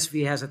think the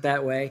ESV has it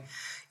that way.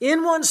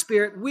 In one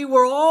Spirit, we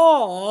were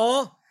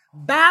all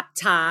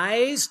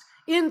baptized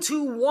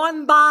into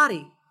one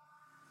body.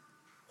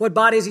 What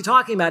body is he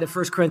talking about in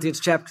 1 Corinthians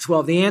chapter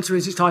 12? The answer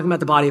is he's talking about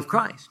the body of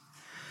Christ.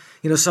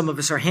 Some of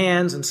us are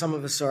hands and some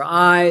of us are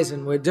eyes,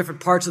 and we're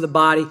different parts of the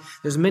body.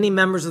 There's many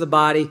members of the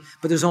body,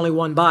 but there's only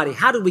one body.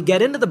 How did we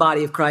get into the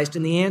body of Christ?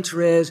 And the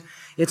answer is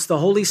it's the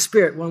Holy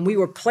Spirit. When we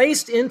were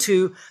placed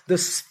into the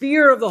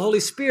sphere of the Holy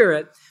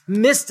Spirit,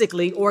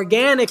 mystically,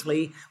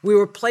 organically, we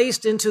were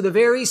placed into the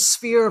very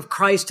sphere of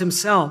Christ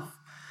himself.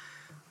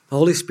 The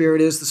Holy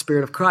Spirit is the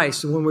Spirit of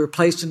Christ. And when we're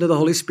placed into the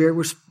Holy Spirit,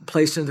 we're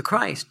placed into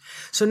Christ.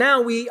 So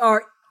now we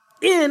are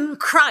in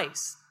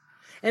Christ.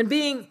 And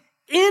being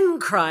in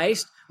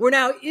Christ, we're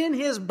now in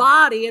his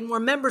body and we're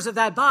members of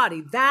that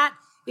body. That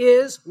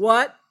is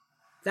what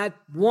that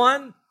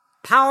one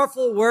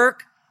powerful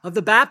work of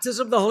the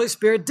baptism of the Holy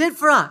Spirit did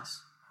for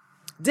us.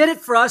 Did it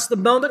for us the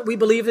moment we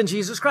believed in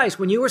Jesus Christ.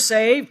 When you were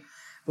saved,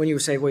 whether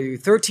you're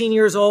 13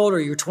 years old or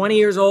you're 20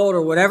 years old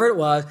or whatever it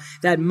was,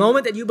 that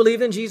moment that you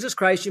believed in Jesus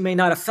Christ, you may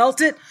not have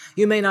felt it,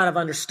 you may not have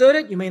understood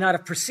it, you may not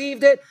have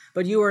perceived it,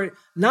 but you were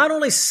not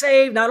only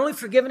saved, not only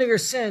forgiven of your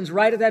sins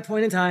right at that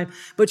point in time,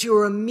 but you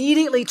were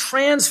immediately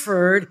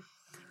transferred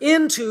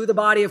into the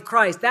body of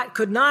Christ. That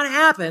could not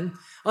happen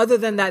other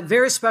than that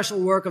very special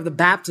work of the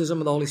baptism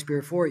of the Holy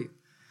Spirit for you.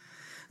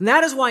 And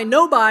that is why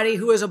nobody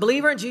who is a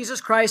believer in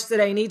Jesus Christ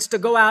today needs to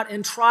go out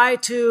and try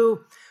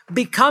to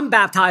become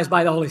baptized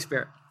by the Holy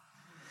Spirit.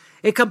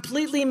 It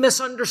completely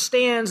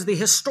misunderstands the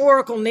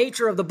historical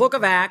nature of the book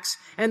of Acts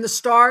and the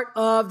start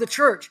of the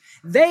church.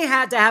 They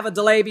had to have a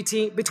delay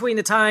between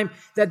the time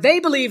that they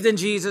believed in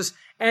Jesus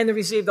and they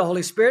received the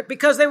Holy Spirit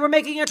because they were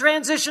making a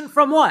transition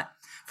from what?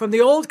 From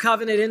the old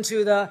covenant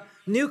into the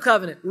new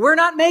covenant. We're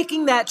not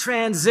making that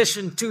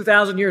transition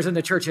 2,000 years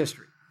into church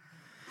history.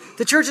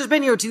 The church has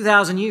been here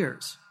 2,000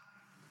 years.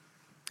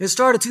 It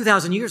started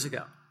 2,000 years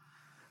ago.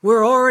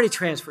 We're already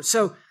transferred.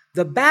 So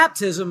the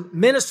baptism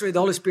ministry of the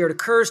Holy Spirit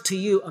occurs to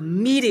you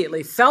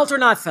immediately, felt or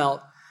not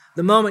felt,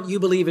 the moment you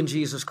believe in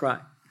Jesus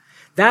Christ.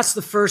 That's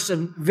the first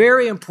and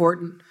very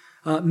important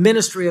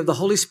ministry of the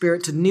Holy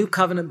Spirit to new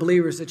covenant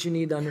believers that you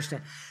need to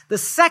understand. The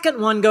second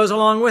one goes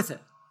along with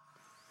it.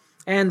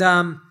 And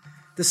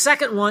the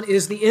second one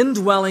is the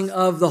indwelling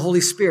of the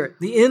Holy Spirit.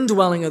 The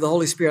indwelling of the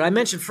Holy Spirit. I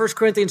mentioned 1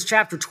 Corinthians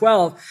chapter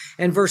 12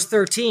 and verse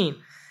 13.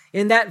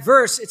 In that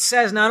verse, it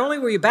says, not only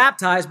were you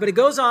baptized, but it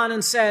goes on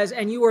and says,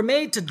 and you were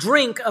made to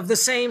drink of the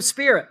same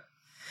Spirit.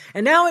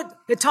 And now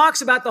it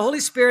talks about the Holy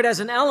Spirit as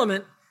an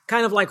element,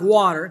 kind of like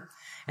water.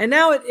 And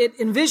now it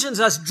envisions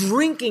us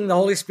drinking the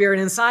Holy Spirit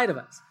inside of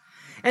us.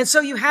 And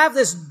so you have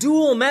this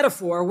dual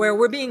metaphor where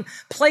we're being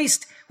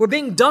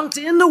dunked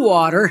into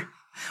water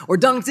or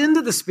dunked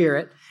into the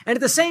Spirit. And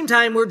at the same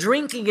time, we're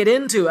drinking it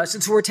into us.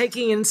 And so we're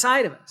taking it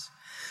inside of us.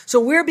 So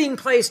we're being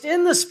placed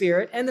in the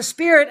Spirit, and the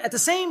Spirit at the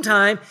same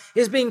time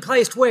is being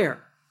placed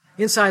where?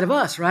 Inside of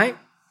us, right?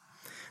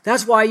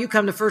 That's why you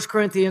come to 1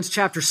 Corinthians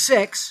chapter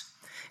 6,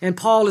 and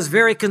Paul is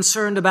very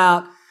concerned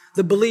about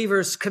the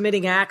believers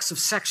committing acts of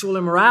sexual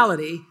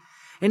immorality.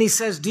 And he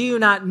says, do you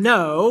not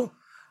know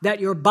that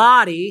your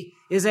body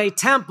is a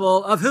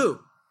temple of who?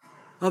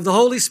 Of the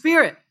Holy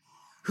Spirit,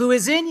 who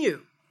is in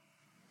you.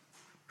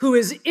 Who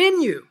is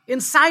in you,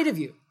 inside of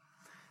you.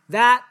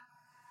 That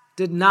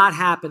did not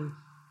happen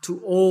to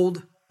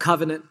old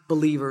covenant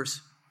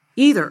believers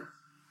either.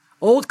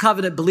 Old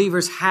covenant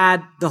believers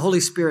had the Holy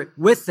Spirit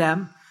with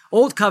them.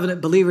 Old covenant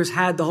believers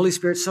had the Holy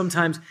Spirit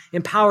sometimes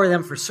empower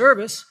them for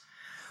service.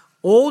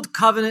 Old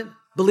covenant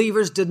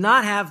believers did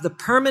not have the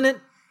permanent,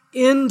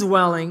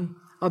 indwelling,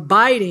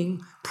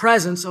 abiding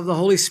presence of the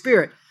Holy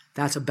Spirit.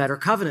 That's a better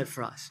covenant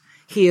for us.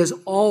 He is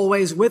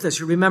always with us.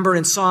 You remember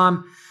in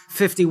Psalm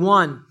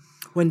 51,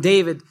 when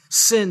David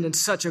sinned in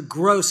such a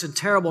gross and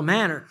terrible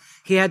manner,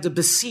 he had to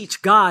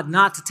beseech God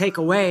not to take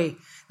away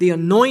the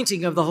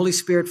anointing of the Holy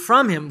Spirit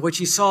from him, which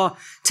he saw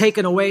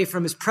taken away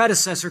from his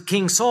predecessor,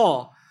 King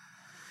Saul.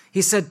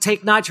 He said,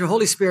 take not your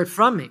Holy Spirit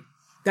from me.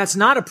 That's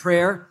not a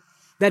prayer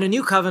that a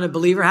new covenant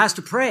believer has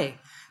to pray,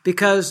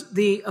 because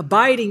the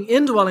abiding,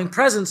 indwelling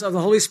presence of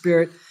the Holy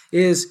Spirit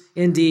is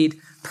indeed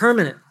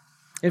permanent.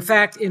 In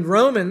fact, in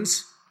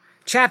Romans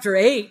chapter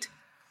 8,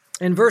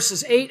 in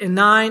verses 8 and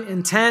 9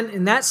 and 10,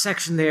 in that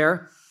section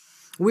there,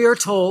 we are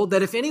told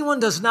that if anyone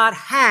does not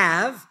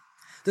have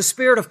the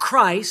Spirit of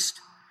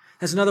Christ,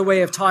 that's another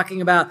way of talking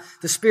about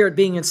the Spirit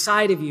being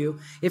inside of you.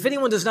 If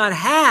anyone does not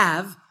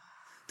have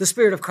the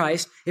Spirit of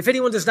Christ, if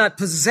anyone does not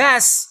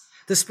possess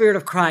the Spirit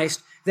of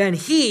Christ, then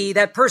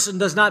that person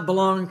does not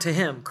belong to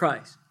him,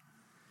 Christ.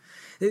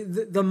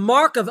 The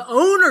mark of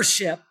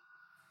ownership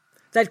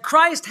that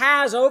Christ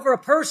has over a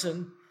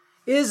person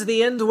is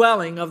the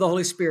indwelling of the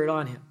Holy Spirit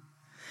on him.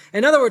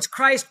 In other words,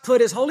 Christ put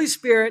his Holy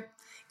Spirit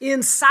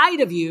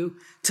inside of you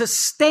to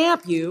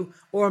stamp you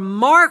or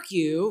mark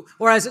you,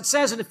 or as it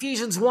says in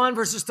Ephesians 1,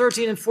 verses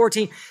 13 and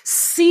 14,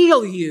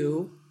 seal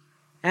you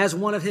as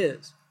one of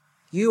his.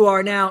 You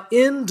are now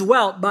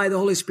indwelt by the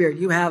Holy Spirit.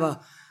 You have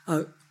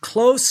a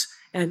close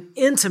and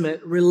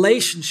intimate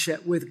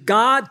relationship with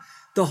God,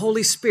 the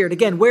Holy Spirit.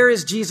 Again, where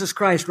is Jesus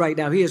Christ right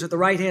now? He is at the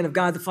right hand of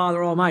God the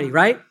Father Almighty,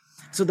 right?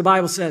 That's what the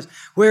Bible says.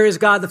 Where is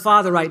God the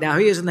Father right now?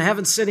 He is in the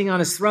heavens sitting on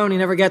his throne. He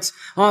never gets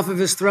off of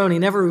his throne. He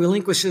never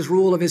relinquishes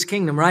rule of his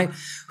kingdom, right?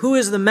 Who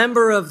is the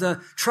member of the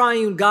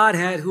triune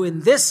Godhead who in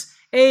this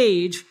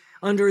age,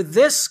 under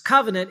this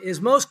covenant,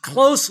 is most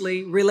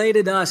closely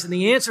related to us? And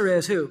the answer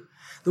is who?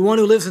 The one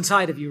who lives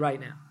inside of you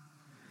right now.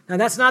 Now,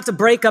 that's not to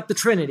break up the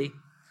Trinity,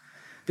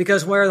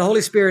 because where the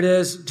Holy Spirit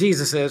is,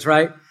 Jesus is,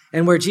 right?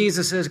 And where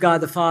Jesus is, God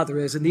the Father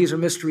is. And these are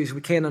mysteries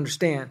we can't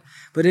understand.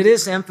 But it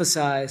is to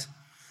emphasize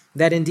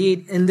that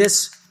indeed in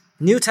this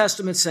New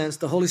Testament sense,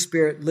 the Holy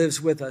Spirit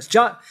lives with us.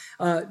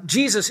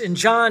 Jesus in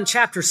John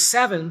chapter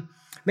 7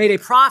 made a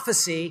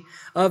prophecy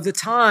of the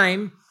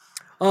time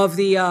of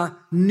the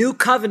new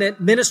covenant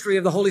ministry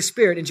of the Holy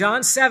Spirit. In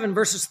John 7,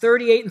 verses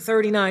 38 and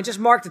 39, just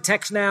mark the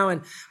text now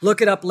and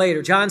look it up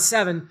later. John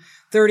 7,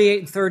 38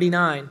 and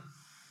 39.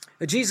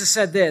 Jesus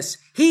said this,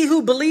 "He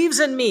who believes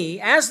in me,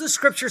 as the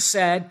scripture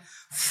said,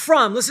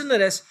 listen to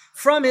this,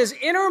 from his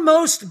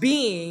innermost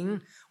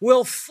being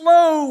will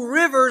flow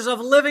rivers of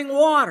living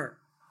water."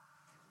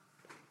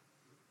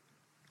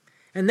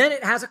 And then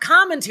it has a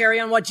commentary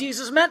on what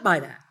Jesus meant by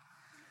that.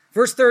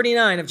 Verse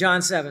 39 of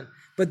John 7.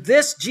 "But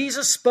this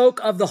Jesus spoke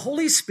of the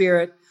Holy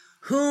Spirit,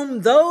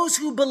 whom those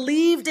who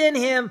believed in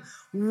him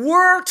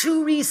were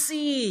to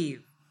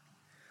receive.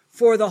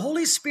 For the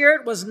Holy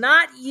Spirit was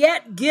not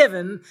yet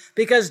given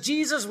because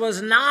Jesus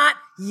was not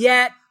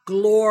yet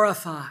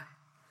glorified."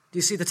 Do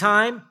you see the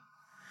time?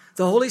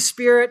 The Holy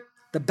Spirit,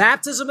 the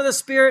baptism of the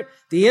Spirit,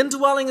 the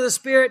indwelling of the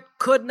Spirit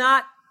could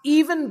not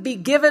even be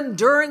given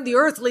during the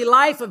earthly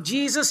life of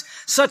Jesus,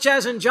 such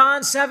as in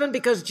John 7,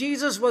 because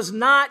Jesus was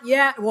not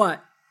yet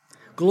what?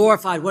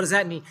 Glorified. What does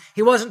that mean?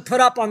 He wasn't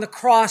put up on the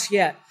cross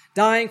yet,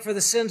 dying for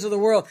the sins of the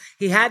world.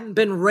 He hadn't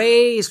been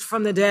raised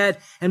from the dead,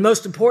 and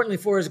most importantly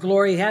for his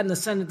glory, he hadn't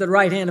ascended to the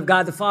right hand of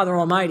God the Father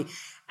Almighty.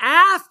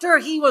 After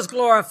he was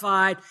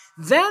glorified,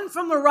 then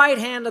from the right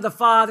hand of the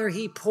Father,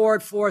 he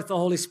poured forth the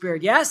Holy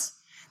Spirit. Yes?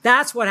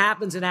 That's what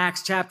happens in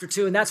Acts chapter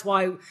 2, and that's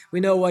why we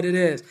know what it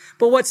is.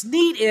 But what's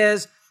neat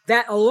is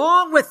that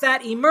along with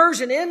that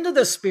immersion into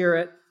the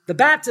Spirit, the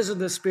baptism of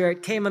the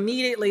Spirit, came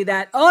immediately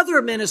that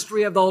other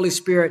ministry of the Holy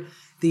Spirit,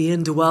 the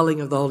indwelling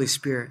of the Holy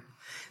Spirit.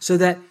 So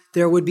that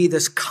there would be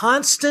this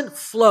constant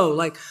flow,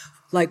 like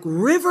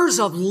rivers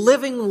of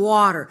living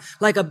water,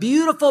 like a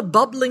beautiful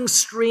bubbling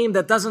stream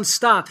that doesn't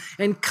stop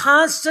and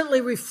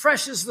constantly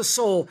refreshes the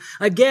soul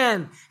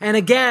again and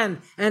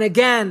again and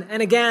again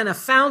and again, a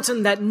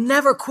fountain that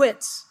never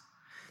quits.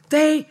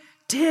 They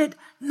did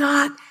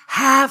not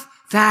have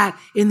that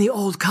in the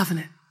old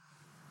covenant.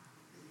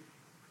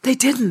 They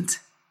didn't,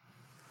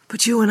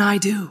 but you and I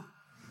do.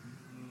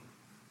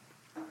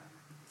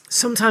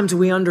 Sometimes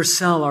we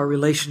undersell our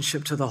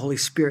relationship to the Holy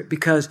Spirit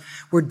because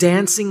we're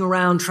dancing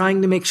around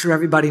trying to make sure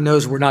everybody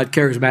knows we're not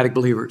charismatic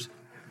believers.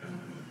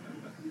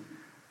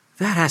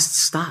 That has to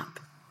stop.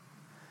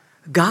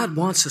 God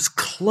wants us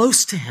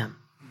close to him.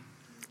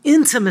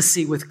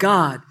 Intimacy with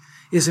God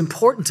is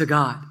important to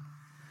God.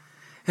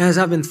 As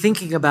I've been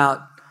thinking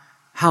about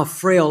how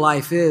frail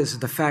life is,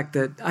 the fact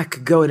that I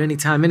could go at any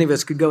time, many of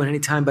us could go at any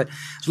time, but I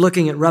was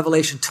looking at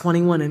Revelation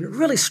 21, and it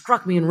really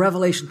struck me in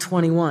Revelation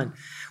 21,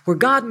 where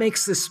God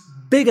makes this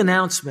big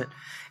announcement,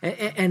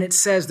 and it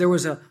says there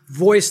was a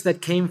voice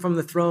that came from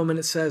the throne, and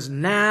it says,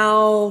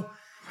 "Now,"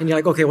 and you're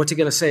like, okay, what's he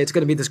going to say? It's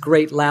going to be this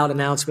great loud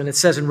announcement. It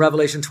says in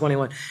Revelation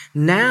 21,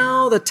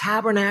 "Now the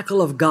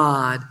tabernacle of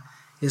God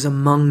is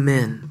among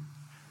men,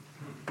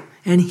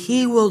 and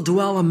he will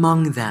dwell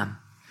among them,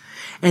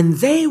 and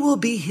they will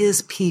be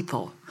his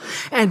people,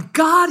 and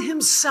God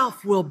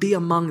himself will be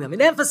among them."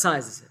 It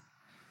emphasizes it.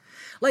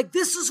 Like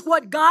this is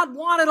what God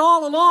wanted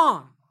all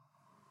along.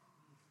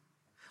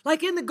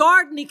 Like in the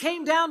garden, he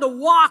came down to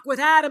walk with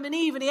Adam and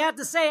Eve, and he had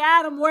to say,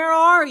 "Adam, where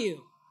are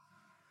you?"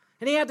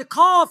 And he had to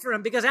call for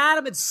him because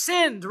Adam had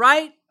sinned,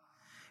 right?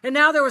 And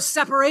now there was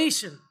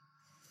separation,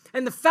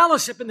 and the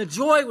fellowship and the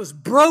joy was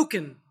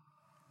broken.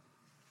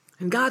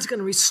 And God's going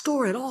to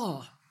restore it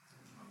all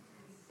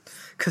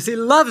because he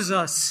loves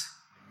us.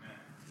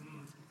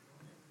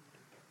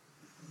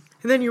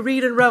 And then you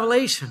read in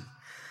Revelation,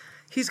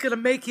 he's going to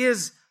make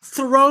his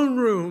throne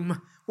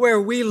room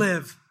where we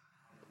live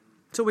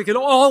so we can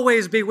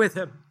always be with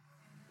him.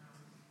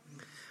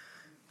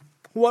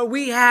 What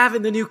we have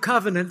in the new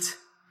covenant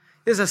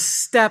is a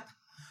step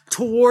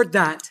toward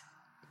that,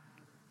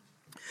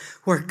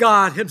 where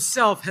God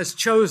himself has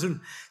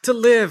chosen to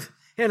live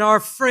in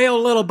our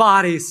frail little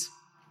bodies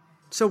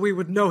so we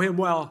would know him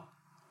well.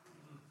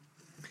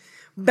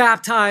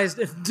 Baptized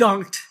and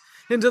dunked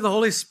into the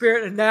Holy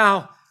Spirit, and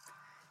now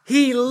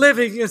he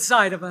living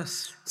inside of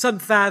us. It's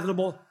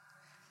unfathomable.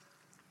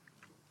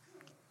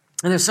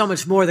 And there's so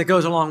much more that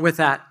goes along with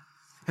that.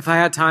 If I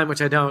had time,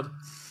 which I don't,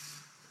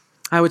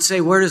 I would say,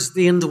 where does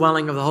the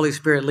indwelling of the Holy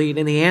Spirit lead?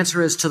 And the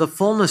answer is to the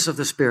fullness of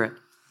the Spirit.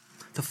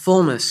 The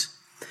fullness.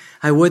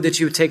 I would that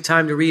you would take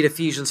time to read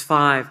Ephesians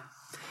 5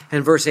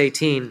 and verse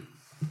 18,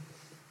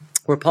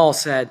 where Paul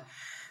said,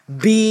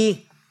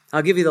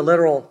 I'll give you the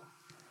literal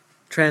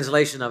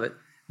translation of it,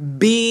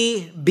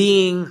 be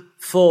being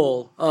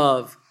full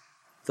of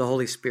the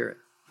Holy Spirit.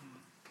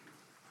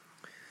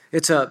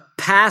 It's a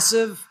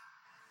passive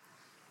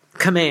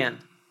command.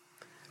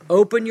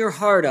 Open your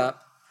heart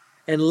up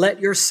and let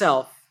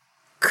yourself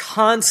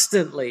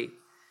constantly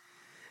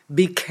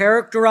be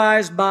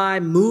characterized by,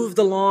 moved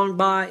along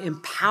by,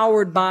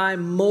 empowered by,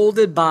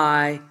 molded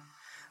by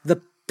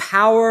the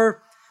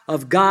power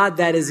of God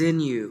that is in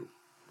you.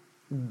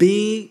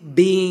 Be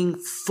being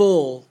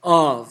full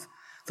of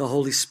the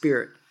Holy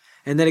Spirit.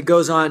 And then it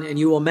goes on, and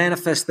you will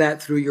manifest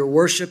that through your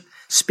worship,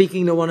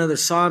 speaking to one another,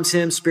 psalms,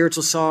 hymns,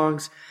 spiritual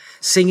songs,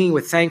 singing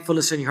with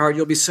thankfulness in your heart.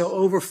 You'll be so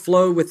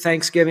overflowed with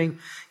thanksgiving.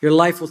 Your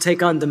life will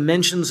take on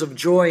dimensions of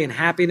joy and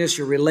happiness.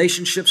 Your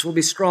relationships will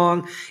be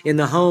strong in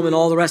the home and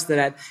all the rest of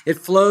that. It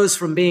flows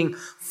from being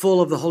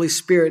full of the Holy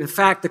Spirit. In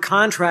fact, the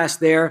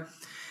contrast there,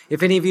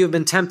 if any of you have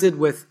been tempted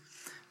with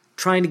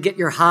trying to get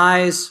your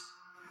highs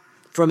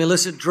from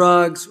illicit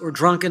drugs or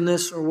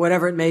drunkenness or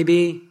whatever it may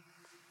be,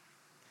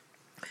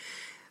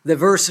 the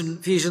verse in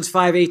Ephesians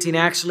 5:18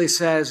 actually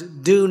says,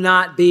 do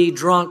not be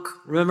drunk.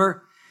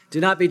 Remember? Do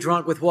not be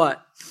drunk with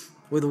what?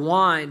 With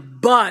wine.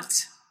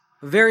 But,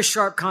 a very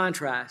sharp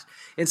contrast.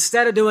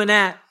 Instead of doing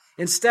that,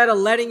 instead of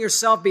letting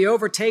yourself be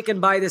overtaken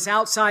by this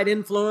outside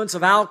influence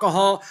of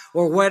alcohol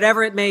or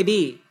whatever it may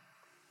be,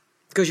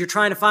 because you're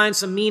trying to find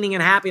some meaning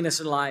and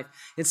happiness in life,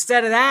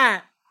 instead of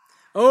that,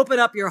 open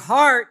up your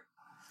heart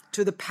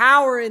to the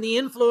power and the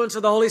influence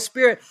of the Holy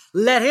Spirit.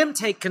 Let Him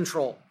take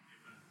control.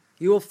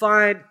 You will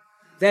find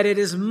that it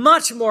is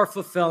much more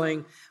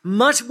fulfilling,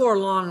 much more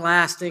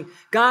long-lasting.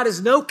 God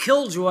is no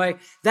killjoy.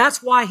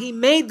 That's why He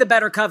made the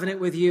better covenant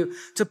with you,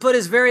 to put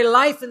His very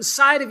life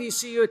inside of you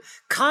so you would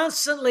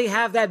constantly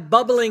have that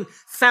bubbling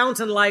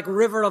fountain-like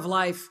river of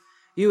life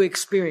you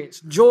experience.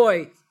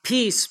 Joy,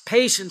 peace,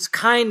 patience,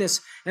 kindness,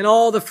 and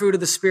all the fruit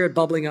of the Spirit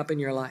bubbling up in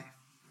your life.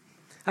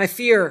 I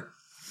fear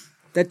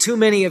that too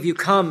many of you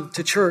come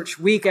to church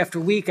week after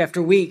week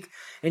after week,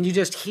 and you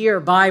just hear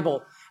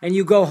Bible, and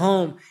you go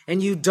home,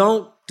 and you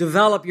don't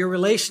develop your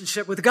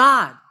relationship with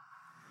God.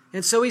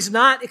 And so He's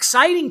not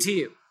exciting to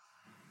you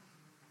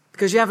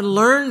because you haven't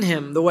learned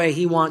Him the way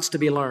He wants to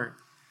be learned.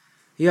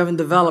 You haven't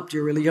developed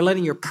you're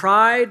letting your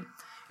pride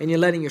and you're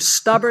letting your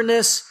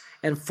stubbornness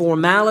and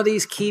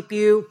formalities keep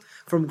you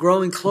from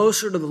growing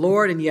closer to the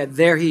Lord, and yet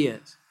there He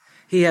is.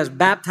 He has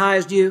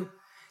baptized you,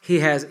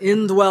 He has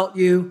indwelt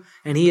you,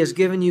 and He has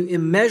given you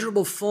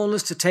immeasurable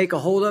fullness to take a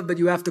hold of, but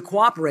you have to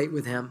cooperate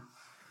with Him.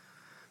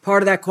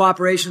 Part of that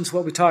cooperation is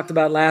what we talked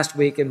about last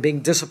week, and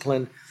being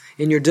disciplined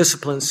in your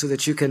disciplines so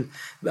that you can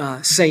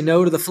say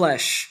no to the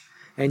flesh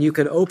and you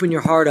can open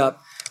your heart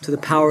up to the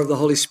power of the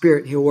Holy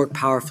Spirit. He'll work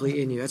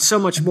powerfully in you. It's so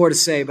much more to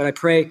say, but I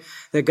pray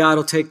that God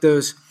will take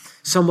those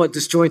somewhat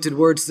disjointed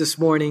words this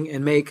morning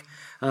and make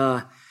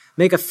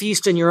a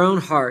feast in your own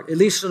heart, at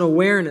least an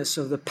awareness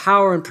of the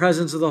power and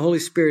presence of the Holy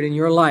Spirit in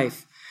your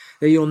life,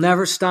 that you'll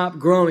never stop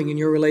growing in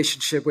your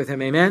relationship with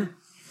Him. Amen?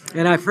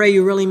 And I pray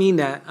you really mean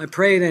that. I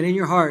pray that in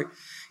your heart,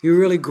 you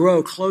really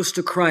grow close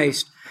to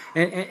Christ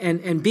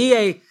and be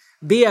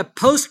a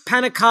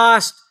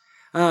post-Pentecost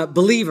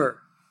believer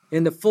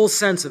in the full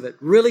sense of it.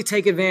 Really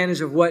take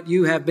advantage of what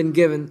you have been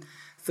given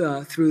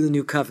through the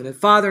new covenant.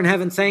 Father in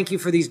heaven, thank you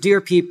for these dear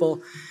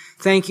people.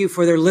 Thank you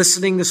for their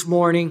listening this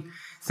morning.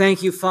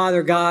 Thank you,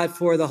 Father God,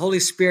 for the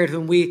Holy Spirit,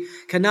 whom we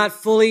cannot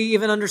fully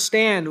even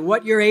understand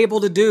what you're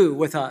able to do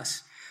with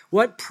us,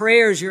 what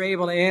prayers you're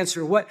able to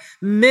answer, what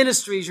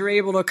ministries you're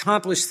able to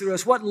accomplish through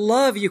us, what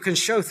love you can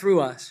show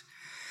through us.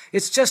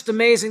 It's just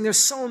amazing. There's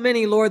so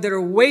many, Lord, that are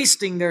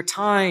wasting their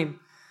time,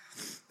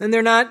 and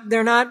they're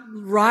not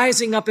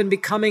rising up and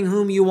becoming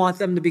whom you want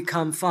them to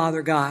become,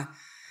 Father God.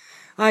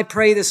 I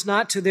pray this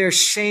not to their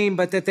shame,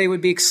 but that they would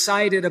be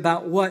excited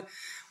about what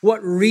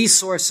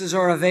resources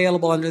are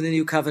available under the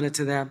new covenant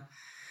to them.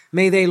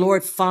 May they,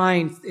 Lord,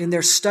 find in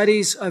their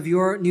studies of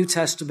your New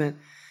Testament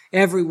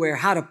everywhere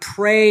how to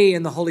pray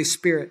in the Holy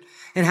Spirit,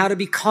 and how to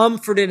be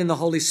comforted in the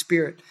Holy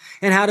Spirit,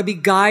 and how to be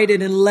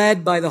guided and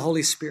led by the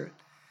Holy Spirit.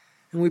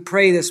 And we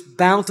pray this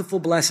bountiful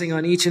blessing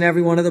on each and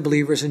every one of the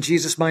believers. In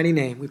Jesus' mighty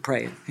name we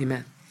pray.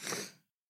 Amen.